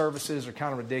drive-up services are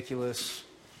kind of ridiculous.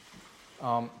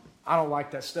 I don't like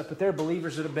that stuff, but there are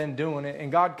believers that have been doing it.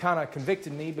 And God kind of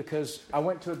convicted me because I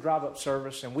went to a drive-up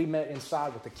service, and we met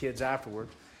inside with the kids afterward.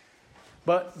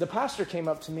 But the pastor came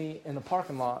up to me in the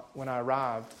parking lot when I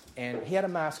arrived, and he had a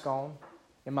mask on.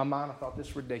 In my mind, I thought this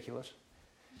was ridiculous.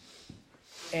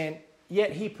 And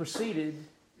yet he proceeded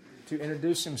to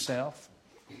introduce himself,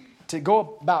 to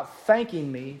go about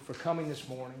thanking me for coming this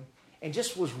morning, and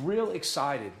just was real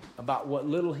excited about what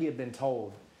little he had been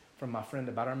told from my friend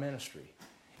about our ministry.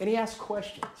 And he asked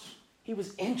questions. He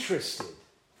was interested.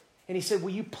 And he said,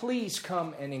 will you please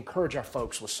come and encourage our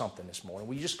folks with something this morning?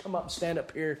 Will you just come up and stand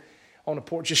up here on the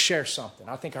porch, just share something?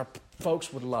 I think our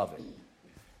folks would love it.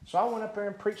 So I went up there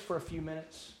and preached for a few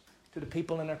minutes to the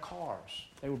people in their cars.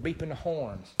 They were beeping the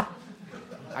horns.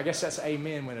 I guess that's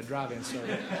amen when a drive-in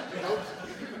service.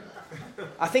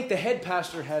 I think the head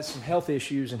pastor has some health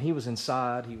issues, and he was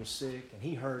inside. He was sick, and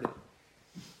he heard it.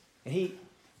 And he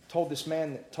told this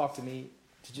man that talked to me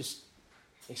to just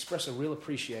express a real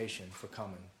appreciation for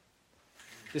coming.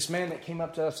 This man that came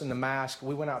up to us in the mask,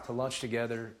 we went out to lunch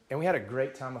together, and we had a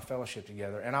great time of fellowship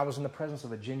together. And I was in the presence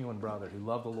of a genuine brother who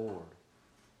loved the Lord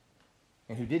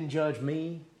and who didn't judge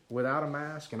me without a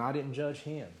mask, and I didn't judge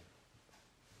him.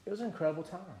 It was an incredible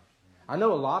time. I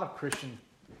know a lot of Christians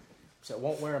that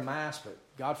won't wear a mask, but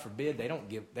God forbid, they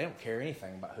don't care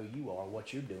anything about who you are,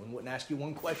 what you're doing, wouldn't ask you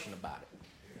one question about it.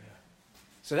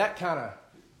 So that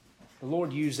the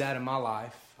Lord used that in my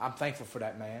life. I'm thankful for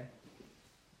that man.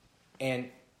 And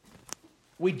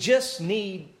we just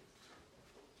need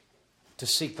to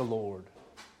seek the Lord.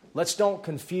 Let's don't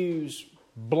confuse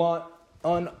blunt,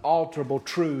 unalterable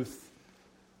truth,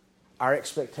 our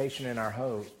expectation and our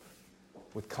hope,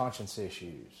 with conscience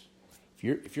issues.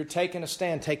 If you're taking a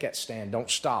stand, take that stand. Don't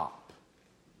stop.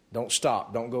 Don't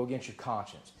stop. Don't go against your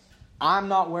conscience. I'm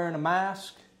not wearing a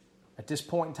mask at this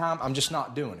point in time. I'm just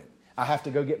not doing it. I have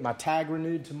to go get my tag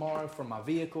renewed tomorrow for my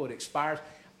vehicle. It expires.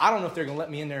 I don't know if they're going to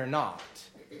let me in there or not.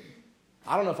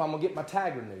 I don't know if I'm going to get my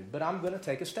tag renewed, but I'm going to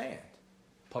take a stand.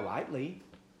 Politely,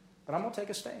 but I'm going to take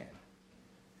a stand.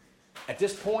 At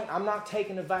this point, I'm not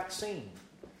taking a vaccine.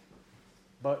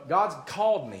 But God's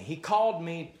called me. He called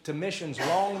me to missions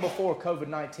long before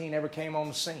COVID-19 ever came on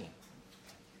the scene.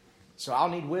 So I'll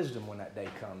need wisdom when that day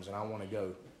comes, and I want to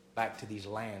go back to these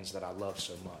lands that I love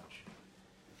so much.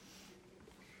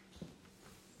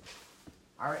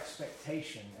 Our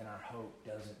expectation and our hope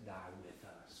doesn't die with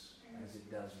us as it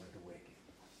does with the wicked.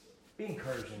 Be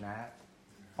encouraged in that.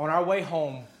 On our way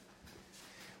home,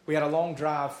 we had a long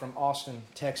drive from Austin,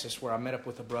 Texas, where I met up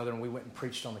with a brother, and we went and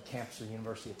preached on the campus of the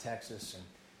University of Texas. And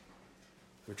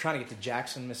we were trying to get to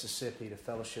Jackson, Mississippi to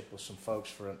fellowship with some folks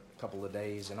for a couple of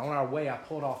days. And on our way, I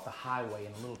pulled off the highway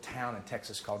in a little town in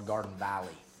Texas called Garden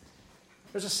Valley.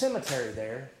 There's a cemetery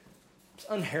there. It's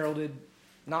unheralded,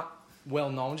 not well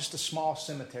known, just a small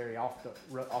cemetery off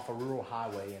a rural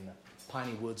highway in the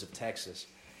piney woods of Texas.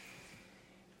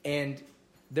 And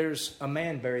there's a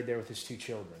man buried there with his two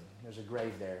children. There's a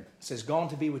grave there. It says, "Gone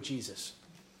to be with Jesus."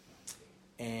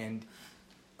 And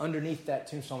underneath that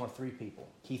tombstone are three people.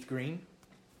 Keith Green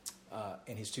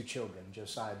and his two children,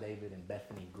 Josiah David and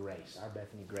Bethany Grace. Our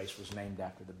Bethany Grace was named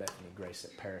after the Bethany Grace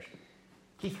that perished.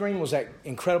 Keith Green was that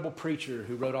incredible preacher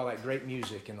who wrote all that great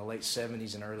music in the late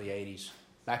 70s and early 80s,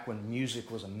 back when music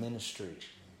was a ministry.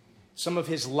 Some of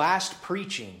his last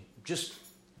preaching, just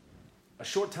a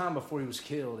short time before he was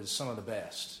killed, is some of the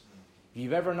best.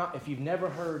 If you've never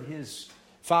heard his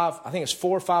 4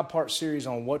 or 5 part series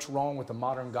on what's wrong with the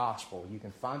modern gospel, you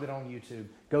can find it on YouTube.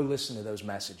 Go listen to those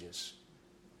messages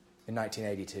in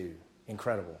 1982.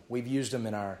 Incredible. We've used them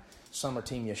in our summer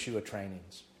Team Yeshua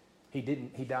trainings. He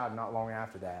died not long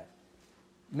after that.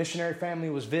 Missionary family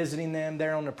was visiting them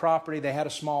there on the property. They had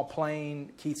a small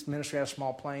plane. Keith's ministry had a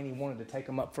small plane. He wanted to take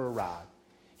them up for a ride.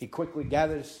 He quickly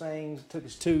gathered his things, took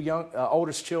his two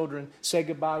oldest children, said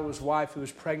goodbye to his wife who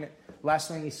was pregnant. Last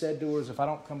thing he said to her is, "If I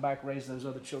don't come back, raise those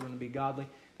other children to be godly."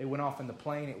 They went off in the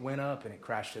plane. It went up and it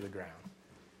crashed to the ground.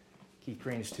 Keith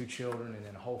Green, his 2 children, and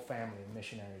then a whole family of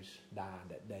missionaries died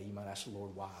that day. You might ask the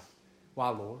Lord, why? Why,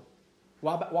 Lord?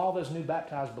 Why all those new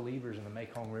baptized believers in the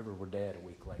Mekong River were dead a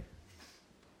week later?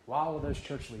 Why all of those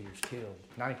church leaders killed?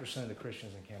 90% of the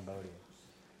Christians in Cambodia.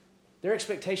 Their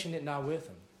expectation didn't die with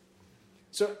them.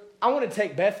 So I want to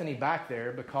take Bethany back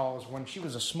there because when she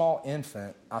was a small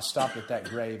infant, I stopped at that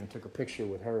grave and took a picture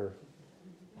with her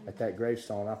at that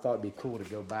gravestone. I thought it'd be cool to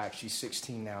go back. She's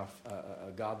 16 now,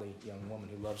 a godly young woman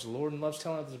who loves the Lord and loves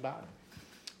telling others about Him.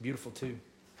 Beautiful too.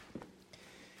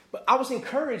 But I was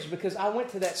encouraged because I went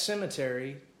to that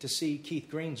cemetery to see Keith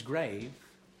Green's grave,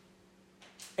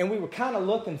 and we were kind of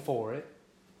looking for it,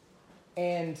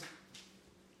 and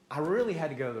I really had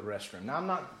to go to the restroom.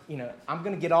 Now, I'm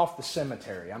going to get off the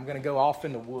cemetery. I'm going to go off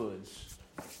in the woods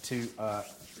to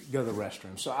go to the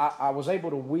restroom. So I was able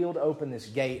to wheel open this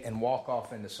gate and walk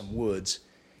off into some woods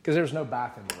because there was no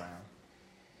bathroom around.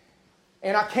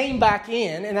 And I came back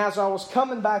in, and as I was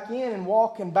coming back in and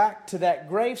walking back to that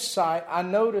grave site, I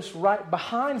noticed right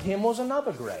behind him was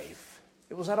another grave.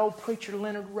 It was that old preacher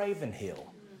Leonard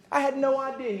Ravenhill. I had no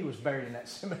idea he was buried in that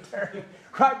cemetery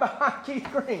right behind Keith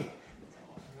Green.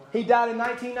 He died in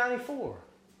 1994.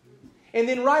 And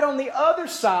then right on the other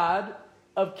side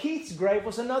of Keith's grave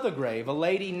was another grave, a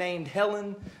lady named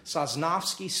Helen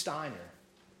Sosnowski Steiner,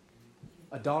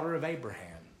 a daughter of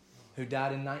Abraham, who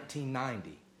died in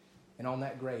 1990. And on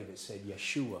that grave it said,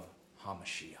 Yeshua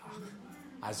HaMashiach.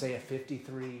 Isaiah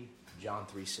 53, John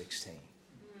 3:16.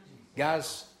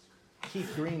 Guys,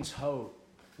 Keith Green's hope,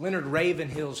 Leonard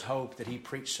Ravenhill's hope that he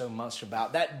preached so much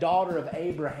about, that daughter of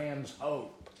Abraham's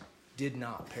hope, did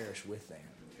not perish with them.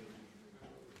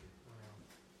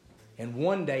 And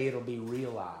one day it'll be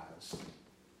realized.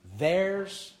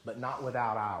 Theirs, but not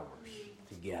without ours,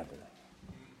 together.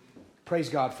 Praise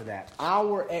God for that.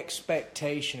 Our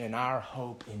expectation and our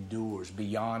hope endures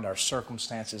beyond our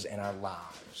circumstances and our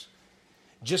lives.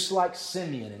 Just like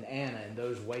Simeon and Anna and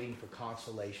those waiting for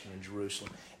consolation in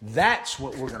Jerusalem. That's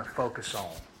what we're going to focus on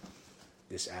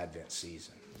this Advent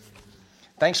season.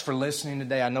 Thanks for listening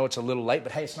today. I know it's a little late,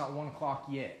 but hey, it's not 1 o'clock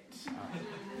yet.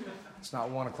 It's not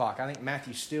 1 o'clock. I think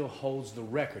Matthew still holds the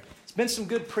record. It's been some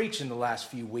good preaching the last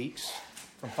few weeks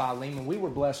from Philemon. We were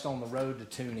blessed on the road to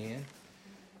tune in.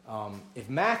 If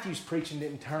Matthew's preaching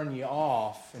didn't turn you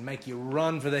off and make you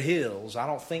run for the hills, I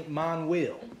don't think mine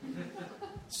will.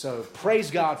 So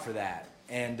praise God for that.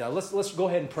 And let's go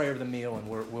ahead and pray over the meal, and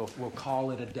we'll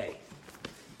call it a day.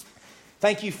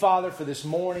 Thank you, Father, for this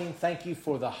morning. Thank you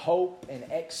for the hope and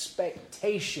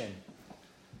expectation.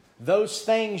 Those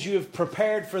things you have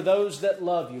prepared for those that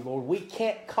love you, Lord. We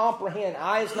can't comprehend.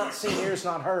 Eyes not seen, ears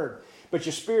not heard. But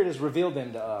your Spirit has revealed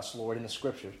them to us, Lord, in the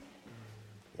Scriptures.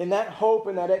 And that hope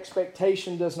and that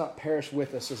expectation does not perish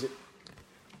with us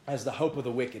as the hope of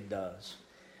the wicked does.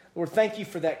 Lord, thank you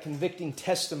for that convicting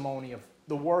testimony of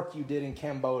the work you did in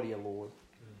Cambodia, Lord.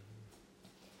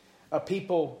 A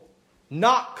people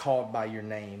not called by your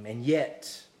name and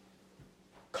yet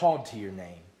called to your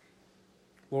name.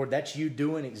 Lord, that's you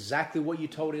doing exactly what you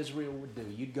told Israel would do.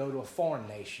 You'd go to a foreign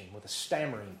nation with a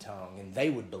stammering tongue and they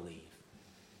would believe.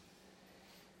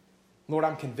 Lord,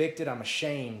 I'm convicted, I'm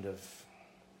ashamed of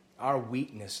our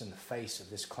weakness in the face of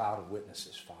this cloud of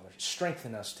witnesses, Father.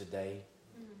 Strengthen us today.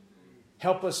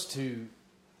 Help us to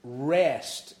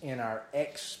rest in our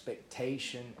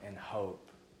expectation and hope.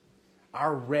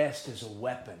 Our rest is a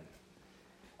weapon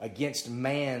against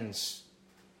man's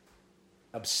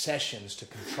obsessions to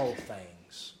control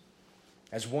things.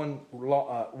 As one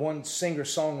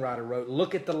singer-songwriter wrote,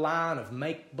 look at the line of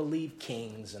make-believe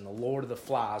kings and the Lord of the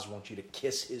Flies wants you to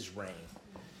kiss his ring.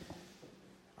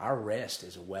 Our rest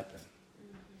is a weapon.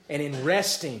 And in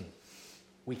resting,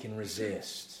 we can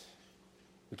resist.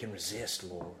 We can resist,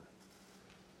 Lord.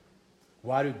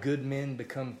 Why do good men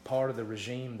become part of the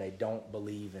regime? They don't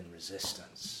believe in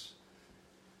resistance.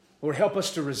 Lord, help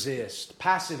us to resist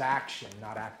passive action,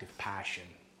 not active passion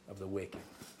of the wicked.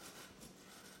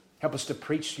 Help us to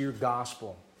preach your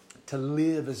gospel, to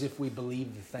live as if we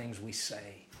believe the things we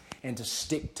say, and to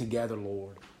stick together,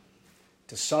 Lord.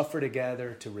 To suffer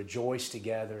together, to rejoice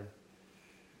together,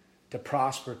 to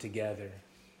prosper together,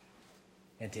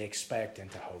 and to expect and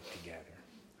to hope together.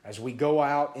 As we go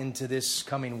out into this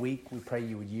coming week, we pray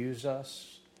you would use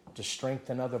us to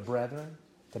strengthen other brethren,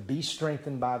 to be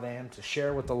strengthened by them, to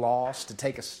share with the lost, to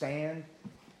take a stand,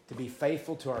 to be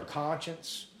faithful to our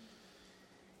conscience,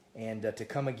 and to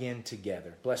come again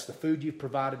together. Bless the food you've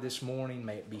provided this morning.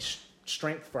 May it be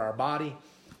strength for our body,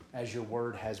 as your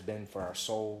word has been for our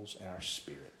souls and our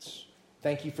spirits.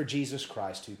 Thank you for Jesus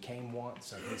Christ, who came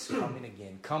once and he's coming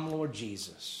again. Come, Lord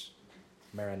Jesus.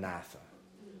 Maranatha.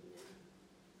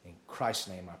 In Christ's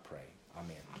name I pray.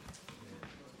 Amen.